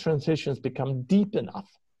if these transitions become deep enough,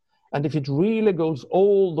 and if it really goes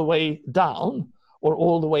all the way down or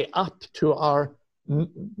all the way up to our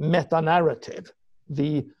meta-narrative,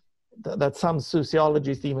 that some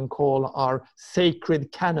sociologists even call our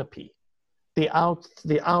sacred canopy, the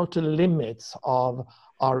outer limits of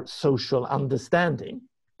our social understanding.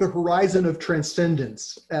 The horizon of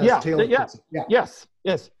transcendence, as Taylor puts it.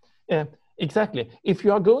 Yes, exactly. If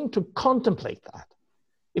you are going to contemplate that,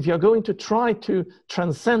 if you're going to try to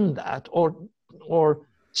transcend that or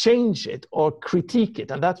change it or critique it,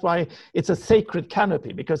 and that's why it's a sacred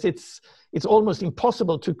canopy, because it's almost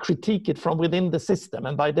impossible to critique it from within the system,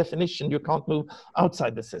 and by definition you can't move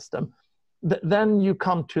outside the system. Then you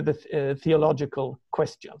come to the theological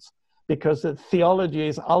questions, because theology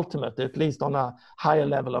is ultimately, at least on a higher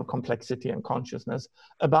level of complexity and consciousness,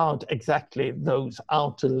 about exactly those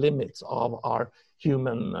outer limits of our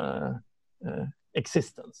human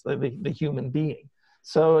existence, the human being.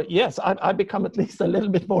 So yes, I become at least a little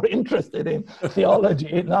bit more interested in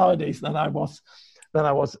theology nowadays than I was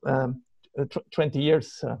 20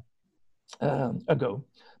 years ago.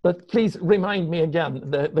 But please remind me again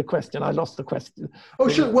the question. I lost the question. Oh,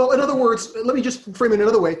 sure. Well, in other words, let me just frame it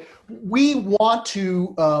another way. We want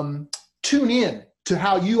to tune in to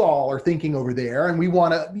how you all are thinking over there, and we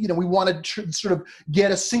want to, sort of get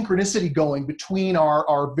a synchronicity going between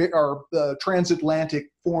our transatlantic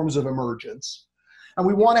forms of emergence, and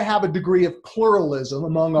we want to have a degree of pluralism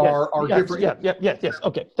among our different. Yes.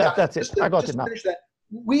 Okay, that's it. I got it now.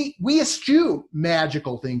 We eschew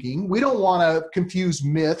magical thinking. We don't want to confuse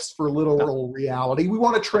myths for literal reality. We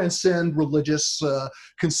want to transcend religious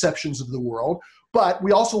conceptions of the world, but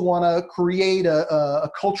we also want to create a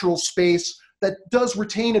cultural space that does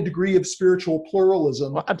retain a degree of spiritual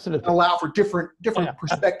pluralism. Well, absolutely. And allow for different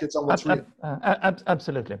perspectives on what's real.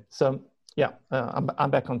 Absolutely. So yeah,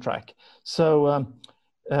 I'm back on track. So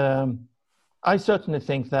I certainly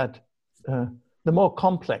think that the more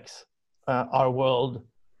complex our world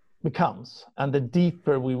becomes, and the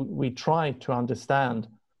deeper we try to understand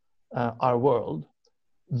our world,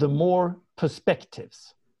 the more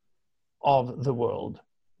perspectives of the world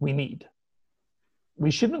we need. We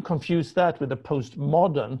shouldn't confuse that with a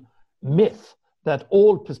postmodern myth that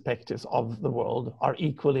all perspectives of the world are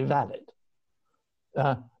equally valid.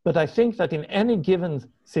 But I think that in any given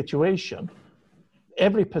situation,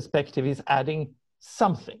 every perspective is adding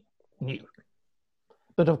something new.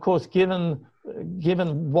 But of course, given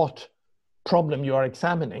what problem you are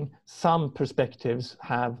examining, some perspectives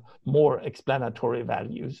have more explanatory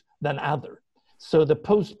values than others. So the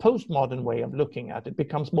postmodern way of looking at it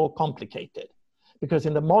becomes more complicated, because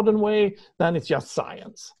in the modern way, then it's just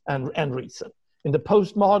science and reason. In the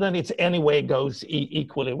postmodern, it's any way it goes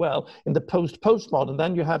equally well. In the postmodern,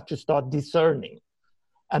 then you have to start discerning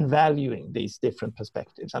and valuing these different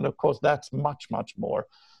perspectives. And of course, that's much, much more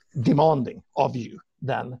demanding of you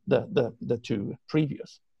than the two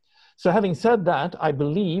previous. So having said that, I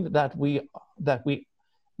believe that we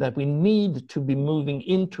need to be moving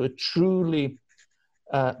into a truly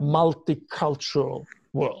multicultural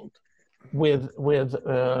world with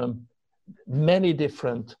many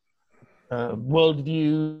different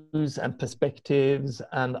worldviews and perspectives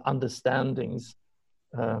and understandings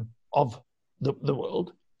of the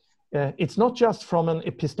world. It's not just from an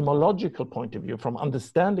epistemological point of view, from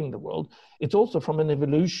understanding the world, it's also from an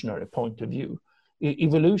evolutionary point of view.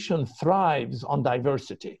 Evolution thrives on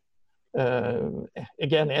diversity.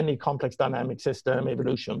 Again, any complex dynamic system,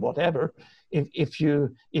 evolution, whatever, if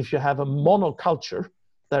you have a monoculture,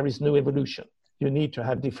 there is no evolution. You need to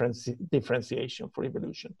have differentiation for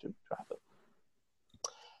evolution to happen.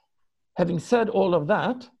 Having said all of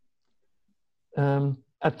that,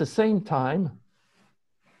 at the same time,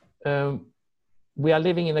 we are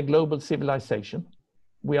living in a global civilization.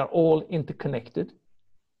 We are all interconnected.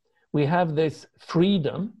 We have this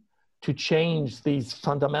freedom to change these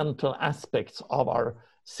fundamental aspects of our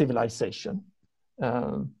civilization.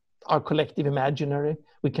 Our collective imaginary,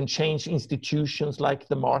 we can change institutions like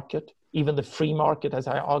the market. Even the free market, as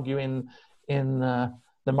I argue in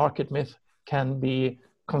the market myth, can be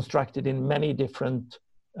constructed in many different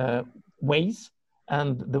ways.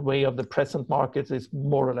 And the way of the present market is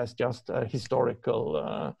more or less just a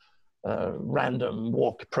historical random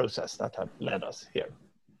walk process that have led us here.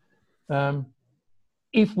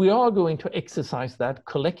 If we are going to exercise that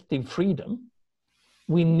collective freedom,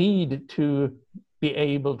 we need to be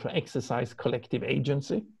able to exercise collective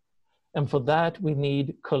agency. And for that, we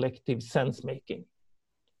need collective sense-making.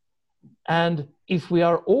 And if we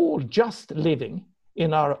are all just living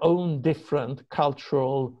in our own different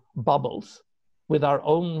cultural bubbles, with our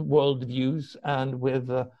own worldviews and with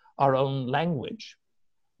our own language,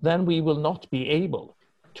 then we will not be able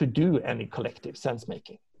to do any collective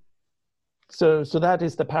sense-making. So that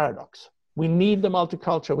is the paradox. We need the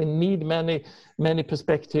multicultural, we need many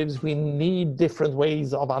perspectives, we need different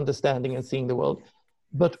ways of understanding and seeing the world,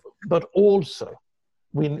 but also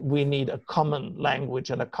we need a common language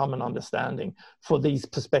and a common understanding for these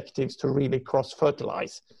perspectives to really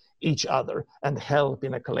cross-fertilize each other and help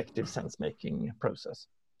in a collective sense-making process.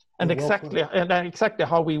 And exactly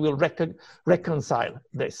how we will reconcile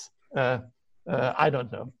this, I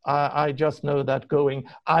don't know. I just know that going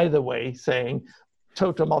either way, saying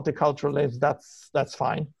total multiculturalism, that's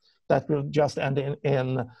fine. That will just end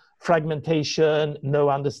in fragmentation, no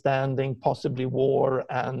understanding, possibly war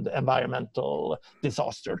and environmental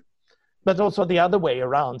disaster. But also the other way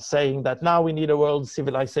around, saying that now we need a world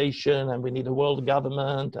civilization and we need a world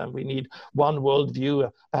government and we need one worldview,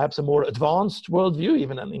 perhaps a more advanced worldview,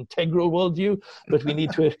 even an integral worldview, but we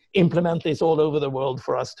need to implement this all over the world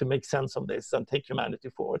for us to make sense of this and take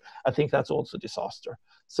humanity forward. I think that's also disaster.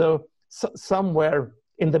 So somewhere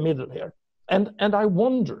in the middle here. And I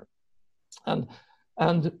wonder, and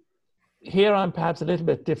here I'm perhaps a little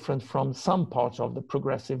bit different from some parts of the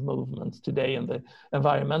progressive movements today and the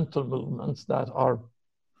environmental movements that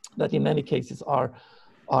in many cases are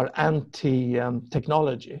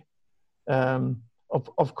anti-technology.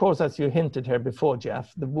 Of course, as you hinted here before,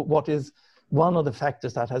 Jeff, what is one of the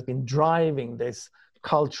factors that has been driving this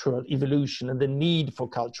cultural evolution and the need for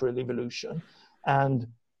cultural evolution, and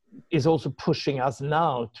is also pushing us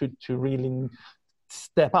now to really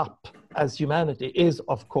step up as humanity, is,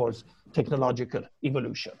 of course, technological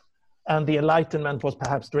evolution. And the Enlightenment was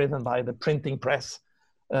perhaps driven by the printing press,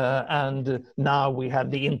 and now we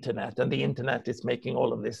have the internet, and the internet is making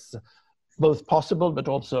all of this both possible but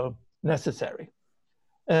also necessary.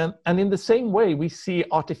 And in the same way, we see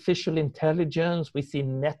artificial intelligence, we see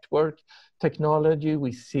network technology,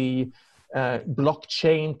 we see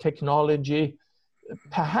blockchain technology.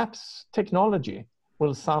 Perhaps technology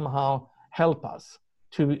will somehow help us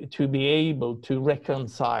to be able to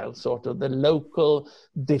reconcile sort of the local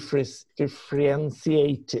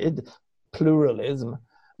differentiated pluralism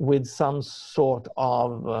with some sort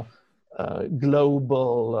of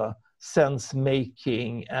global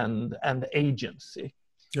sense-making and agency.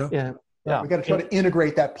 Yeah. We got to try to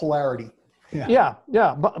integrate that polarity.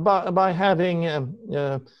 By having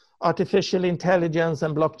artificial intelligence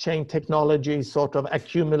and blockchain technology sort of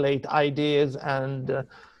accumulate ideas and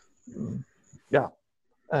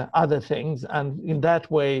other things, and in that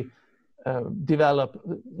way develop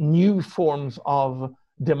new forms of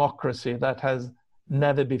democracy that has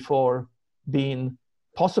never before been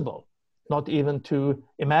possible, not even to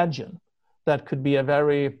imagine. That could be a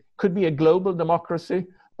global democracy,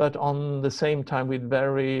 but on the same time with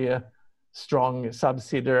very strong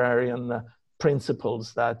subsidiary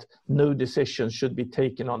principles that no decisions should be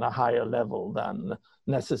taken on a higher level than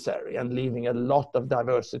necessary, and leaving a lot of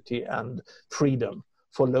diversity and freedom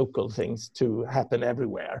for local things to happen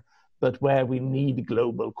everywhere, but where we need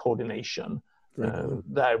global coordination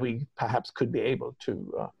that we perhaps could be able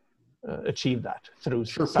to achieve that through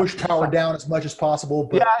push power down as much as possible,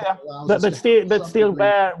 but but still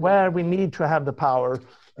where we need to have the power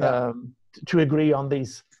to agree on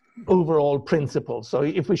these overall principles. So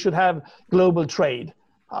if we should have global trade,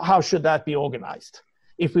 how should that be organized?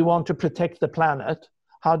 If we want to protect the planet,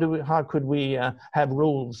 how could we have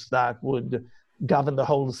rules that would govern the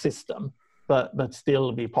whole system, but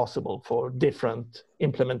still be possible for different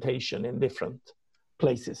implementation in different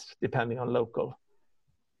places, depending on local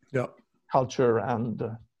culture and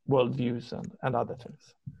worldviews and other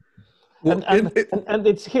things. Well, and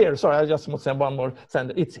it's here, sorry, I just want to say one more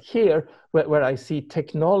sentence. It's here where I see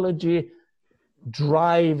technology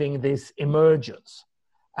driving this emergence.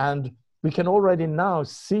 And we can already now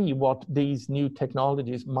see what these new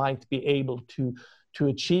technologies might be able to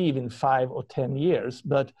achieve in 5 or 10 years.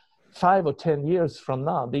 But 5 or 10 years from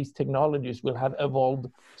now, these technologies will have evolved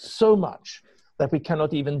so much that we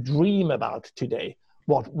cannot even dream about today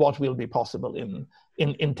what will be possible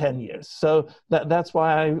in 10 years. So that's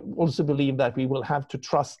why I also believe that we will have to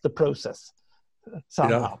trust the process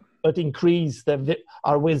somehow, but increase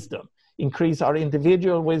our wisdom, increase our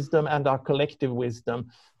individual wisdom and our collective wisdom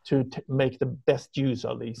to make the best use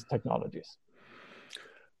of these technologies.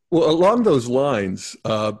 Well, along those lines,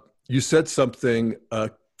 you said something a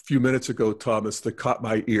few minutes ago, Thomas, that caught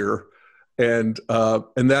my ear. And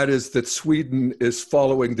that is that Sweden is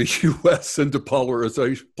following the U.S. into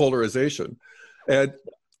polarization, and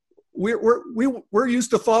we're used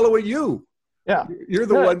to following you. Yeah, you're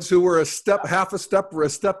the ones who were half a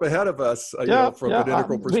step ahead of us, from an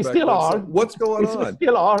integral perspective. We still are. So what's going on? We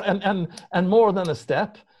still are, and more than a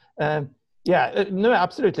step. No,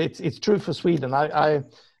 absolutely, it's true for Sweden. I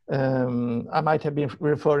might have been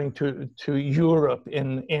referring to Europe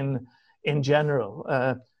in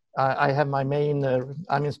general. I have my main,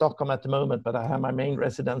 I'm in Stockholm at the moment, but I have my main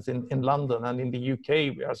residence in London, and in the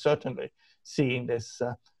UK, we are certainly seeing this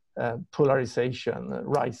polarization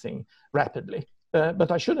rising rapidly.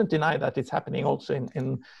 But I shouldn't deny that it's happening also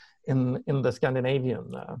in the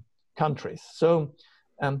Scandinavian countries. So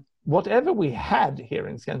whatever we had here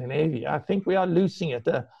in Scandinavia, I think we are losing it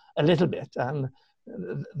a little bit. And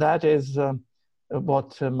that is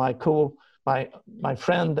what my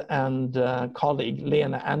friend and colleague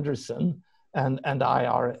Lena Andersson and I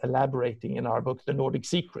are elaborating in our book, The Nordic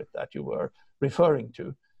Secret, that you were referring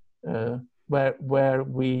to, where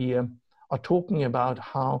we are talking about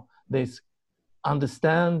how this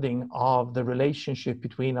understanding of the relationship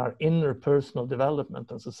between our inner personal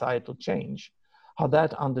development and societal change, how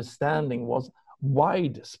that understanding was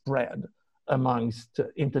widespread amongst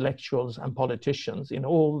intellectuals and politicians in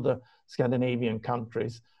all the Scandinavian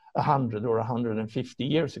countries 100 or 150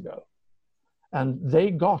 years ago. And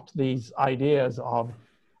they got these ideas of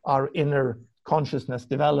our inner consciousness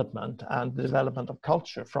development and the development of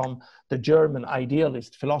culture from the German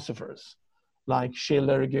idealist philosophers like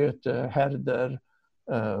Schiller, Goethe, Herder,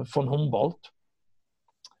 von Humboldt,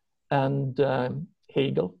 and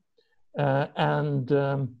Hegel.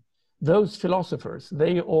 Those philosophers,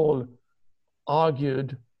 they all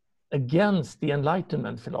argued against the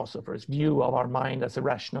Enlightenment philosophers' view of our mind as a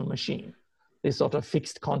rational machine, this sort of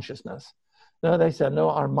fixed consciousness. No, they said, no,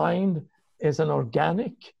 our mind is an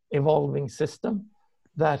organic, evolving system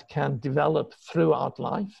that can develop throughout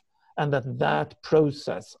life, and that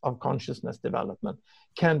process of consciousness development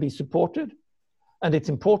can be supported. And it's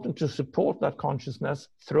important to support that consciousness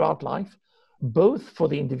throughout life, both for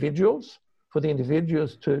the individuals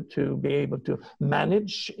to be able to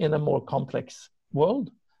manage in a more complex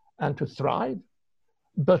world and to thrive,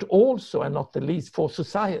 but also, and not the least, for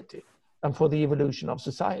society and for the evolution of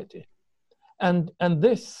society. And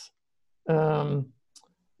these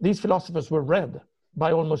philosophers were read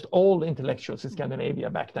by almost all intellectuals in Scandinavia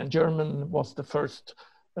back then. German was the first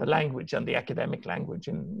language and the academic language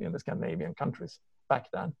in the Scandinavian countries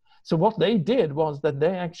back then. So what they did was that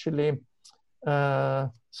they actually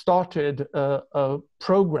started a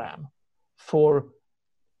program for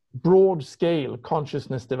broad-scale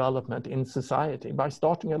consciousness development in society by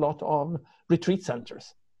starting a lot of retreat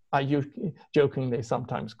centers. I jokingly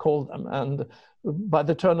sometimes call them. And by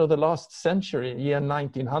the turn of the last century, year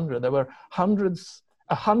 1900, there were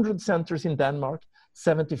 100 centers in Denmark,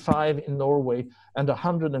 75 in Norway, and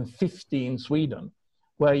 150 in Sweden,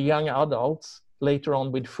 where young adults, later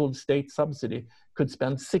on with full state subsidy, could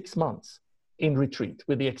spend 6 months in retreat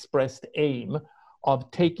with the expressed aim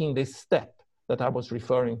of taking this step that I was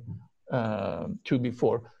referring to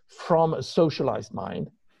before, from a socialized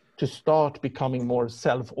mind to start becoming more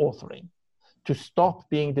self-authoring, to stop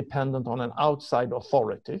being dependent on an outside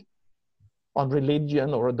authority, on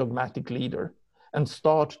religion or a dogmatic leader, and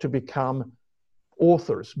start to become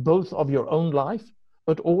authors, both of your own life,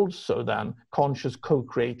 but also then conscious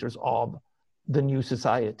co-creators of the new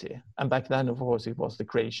society. And back then, of course, it was the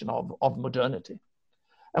creation of modernity.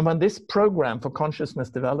 And when this program for consciousness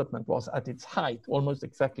development was at its height, almost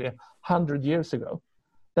exactly 100 years ago,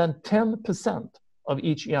 then 10% of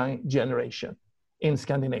each young generation in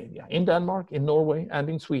Scandinavia, in Denmark, in Norway, and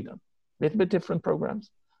in Sweden, a little bit different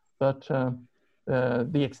programs, but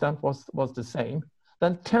the extent was the same,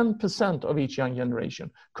 then 10% of each young generation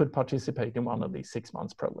could participate in one of these 6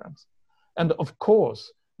 months programs. And of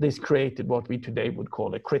course, this created what we today would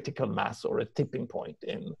call a critical mass or a tipping point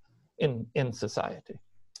in society.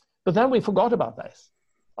 But then we forgot about this.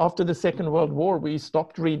 After the Second World War, we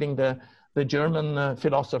stopped reading the German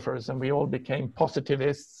philosophers, and we all became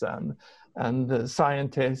positivists and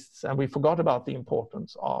scientists, and we forgot about the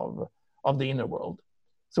importance of the inner world.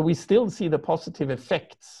 So we still see the positive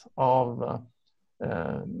effects of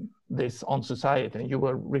this on society. And you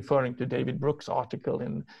were referring to David Brooks' article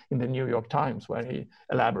in the New York Times, where he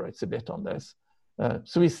elaborates a bit on this.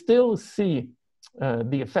 So we still see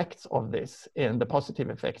the effects of this in the positive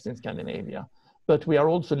effects in Scandinavia, but we are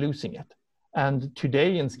also losing it. And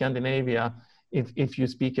today in Scandinavia, if you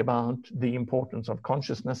speak about the importance of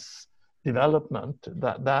consciousness development,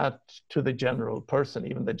 that to the general person,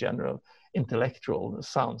 even the general intellectual,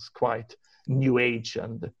 sounds quite new age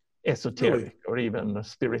and esoteric, or even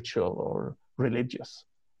spiritual or religious,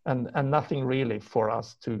 and nothing really for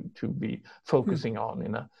us to be focusing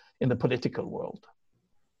on in the political world.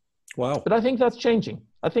 Wow. But I think that's changing.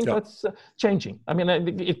 I think that's changing. I mean,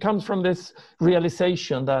 it comes from this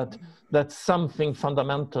realization that something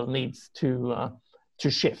fundamental needs to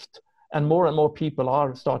shift. And more people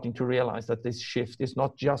are starting to realize that this shift is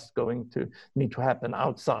not just going to need to happen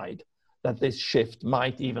outside, that this shift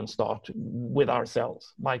might even start with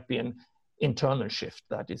ourselves, might be an internal shift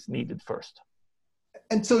that is needed first.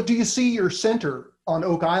 And so do you see your center on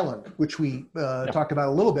Oak Island, which we talked about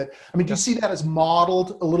a little bit? I mean, do you see that as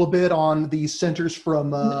modeled a little bit on these centers from...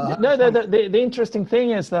 No, the interesting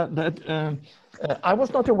thing is that I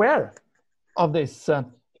was not aware of this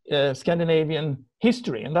Scandinavian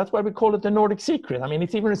history, and that's why we call it the Nordic secret. I mean,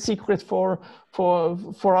 it's even a secret for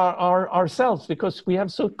ourselves, because we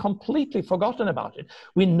have so completely forgotten about it.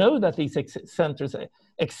 We know that these centers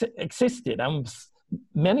existed, and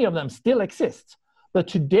many of them still exist. But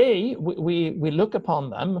today, we look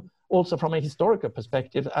upon them also from a historical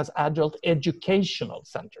perspective as adult educational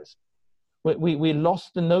centers. We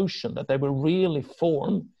lost the notion that they were really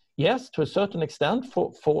formed, yes, to a certain extent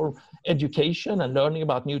for education and learning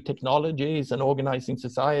about new technologies and organizing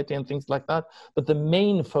society and things like that. But the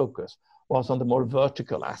main focus was on the more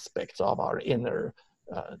vertical aspects of our inner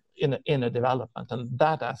development. And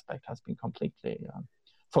that aspect has been completely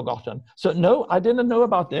forgotten. So no, I didn't know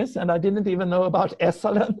about this, and I didn't even know about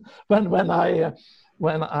Esalen when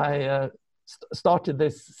I started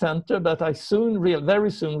this center. But I very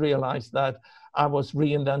soon realized that I was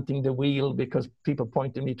reinventing the wheel, because people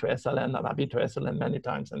pointed me to Esalen, and I've been to Esalen many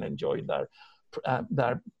times and enjoyed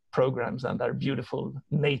their programs and their beautiful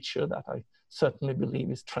nature that I certainly believe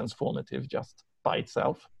is transformative just by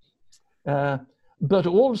itself. But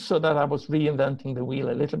also that I was reinventing the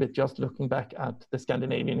wheel a little bit, just looking back at the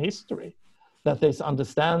Scandinavian history, that this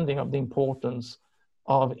understanding of the importance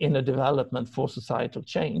of inner development for societal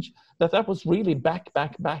change, that was really back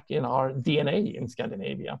in our DNA in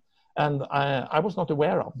Scandinavia. And I was not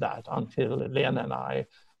aware of that until Lena and I,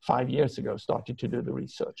 5 years ago, started to do the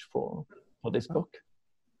research for this book.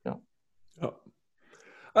 Yeah. Oh.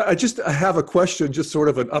 I have a question, just sort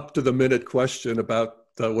of an up-to-the-minute question about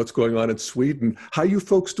what's going on in Sweden. How are you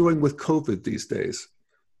folks doing with COVID these days?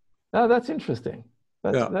 Oh, that's interesting.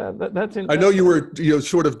 That's interesting. I know you were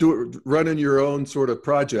sort of running your own sort of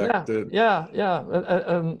project. Yeah,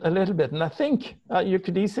 a little bit. And I think you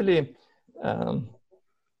could easily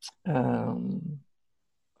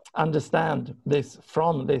understand this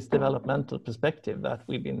from this developmental perspective that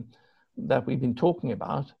we've been talking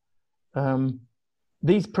about.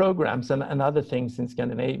 These programs and other things in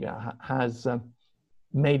Scandinavia has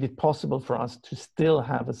made it possible for us to still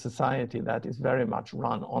have a society that is very much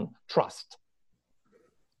run on trust.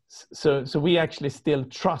 So we actually still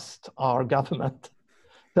trust our government,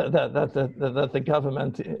 that the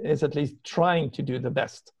government is at least trying to do the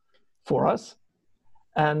best for us.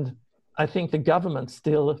 And I think the government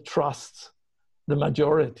still trusts the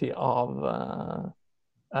majority of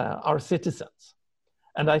our citizens.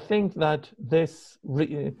 And I think that this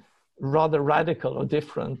rather radical or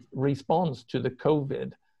different response to the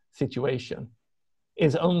COVID situation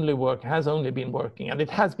has only been working, and it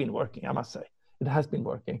has been working, I must say. It has been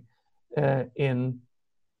working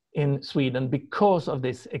in Sweden because of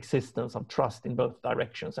this existence of trust in both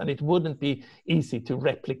directions, and it wouldn't be easy to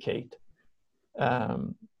replicate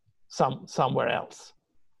somewhere else.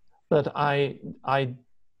 But I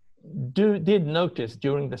did notice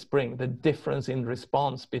during the spring the difference in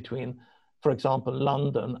response between, for example,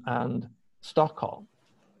 London and Stockholm,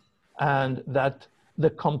 and that the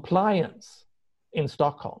compliance in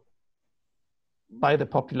Stockholm by the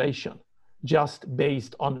population just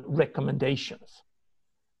based on recommendations.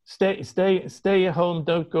 Stay at home,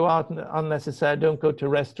 don't go out unnecessary, don't go to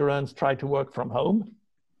restaurants, try to work from home.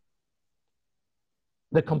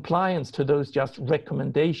 The compliance to those just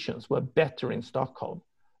recommendations were better in Stockholm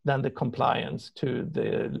than the compliance to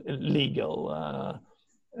the legal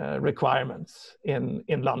requirements in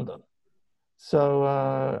London. So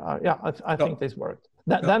I think this worked.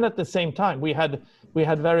 Then at the same time, we had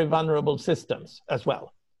very vulnerable systems as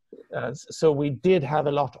well. So we did have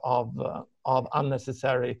a lot of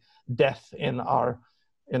unnecessary death in our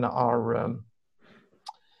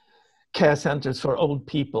care centers for old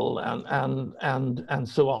people and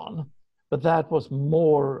so on. But that was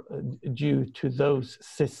more due to those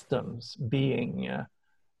systems being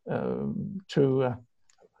too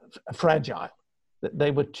fragile.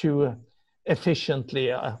 They were too efficiently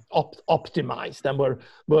optimized and were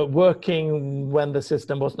working when the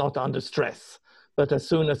system was not under stress. But as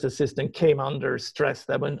soon as the system came under stress,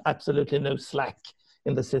 there was absolutely no slack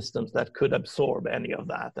in the systems that could absorb any of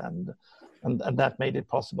that. And that made it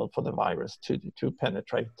possible for the virus to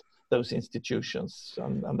penetrate those institutions.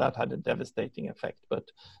 And that had a devastating effect.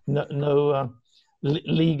 But no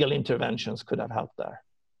legal interventions could have helped there.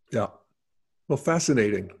 Yeah. Well,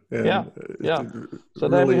 fascinating. And yeah. So really...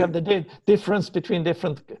 there we have the difference between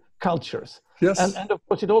different cultures. Yes. And of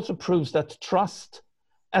course, it also proves that trust,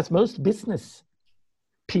 as most business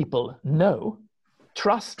people know,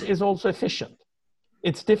 trust is also efficient.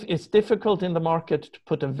 It's difficult in the market to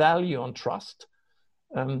put a value on trust.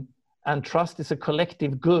 And trust is a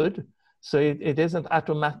collective good, so it isn't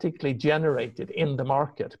automatically generated in the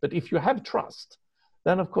market. But if you have trust,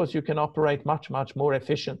 then of course you can operate much more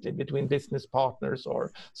efficiently between business partners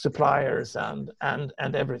or suppliers and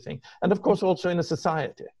everything. And of course also in a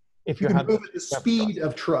society. If you have move at the speed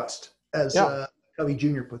of trust, as Covey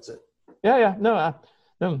Jr. puts it.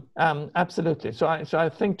 Absolutely. So I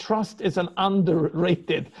think trust is an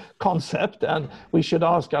underrated concept, and we should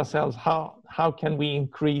ask ourselves how can we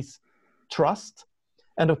increase trust?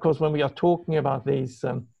 And of course, when we are talking about these,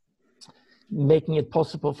 making it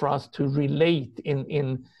possible for us to relate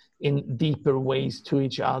in deeper ways to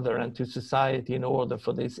each other and to society in order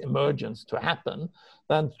for this emergence to happen,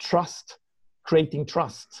 then trust, creating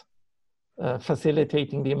trust,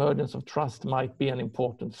 facilitating the emergence of trust might be an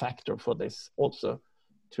important factor for this also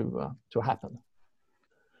to happen.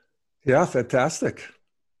 Yeah, fantastic.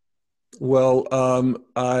 Well,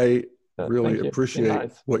 I really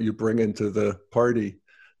appreciate what you bring into the party,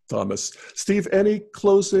 Tomas. Steve, any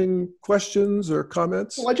closing questions or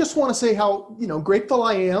comments? Well, I just want to say how grateful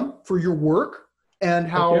I am for your work and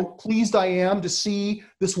how pleased I am to see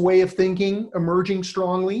this way of thinking emerging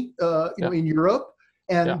strongly in Europe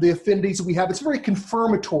and the affinities that we have. It's very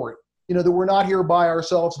confirmatory. That we're not here by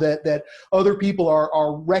ourselves, that other people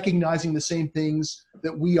are recognizing the same things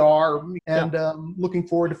that we are, and looking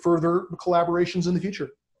forward to further collaborations in the future.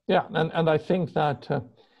 Yeah, and I think that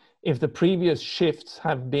if the previous shifts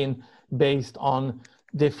have been based on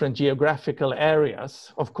different geographical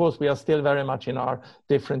areas, of course we are still very much in our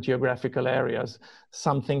different geographical areas.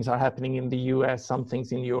 Some things are happening in the US, some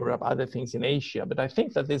things in Europe, other things in Asia. But I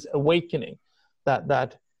think that this awakening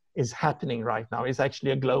that is happening right now is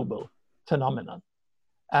actually a global phenomenon,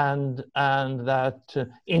 and that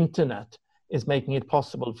internet is making it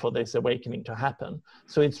possible for this awakening to happen.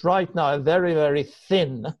 So it's right now a very, very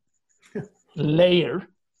thin layer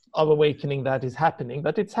of awakening that is happening,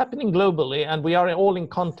 but it's happening globally, and we are all in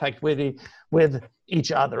contact with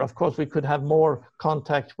each other. Of course, we could have more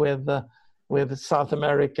contact with South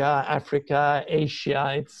America, Africa,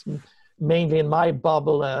 Asia. It's mainly in my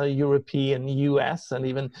bubble, European, US, and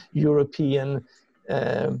even European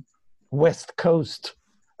West Coast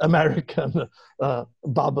American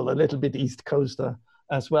bubble, a little bit East Coast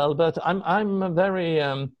as well. But I'm very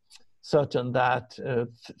certain that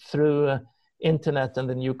through internet and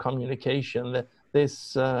the new communication, that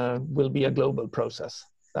this will be a global process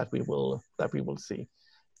that we will see.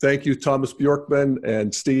 Thank you, Tomas Bjorkman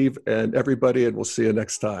and Steve and everybody, and we'll see you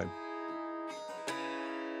next time.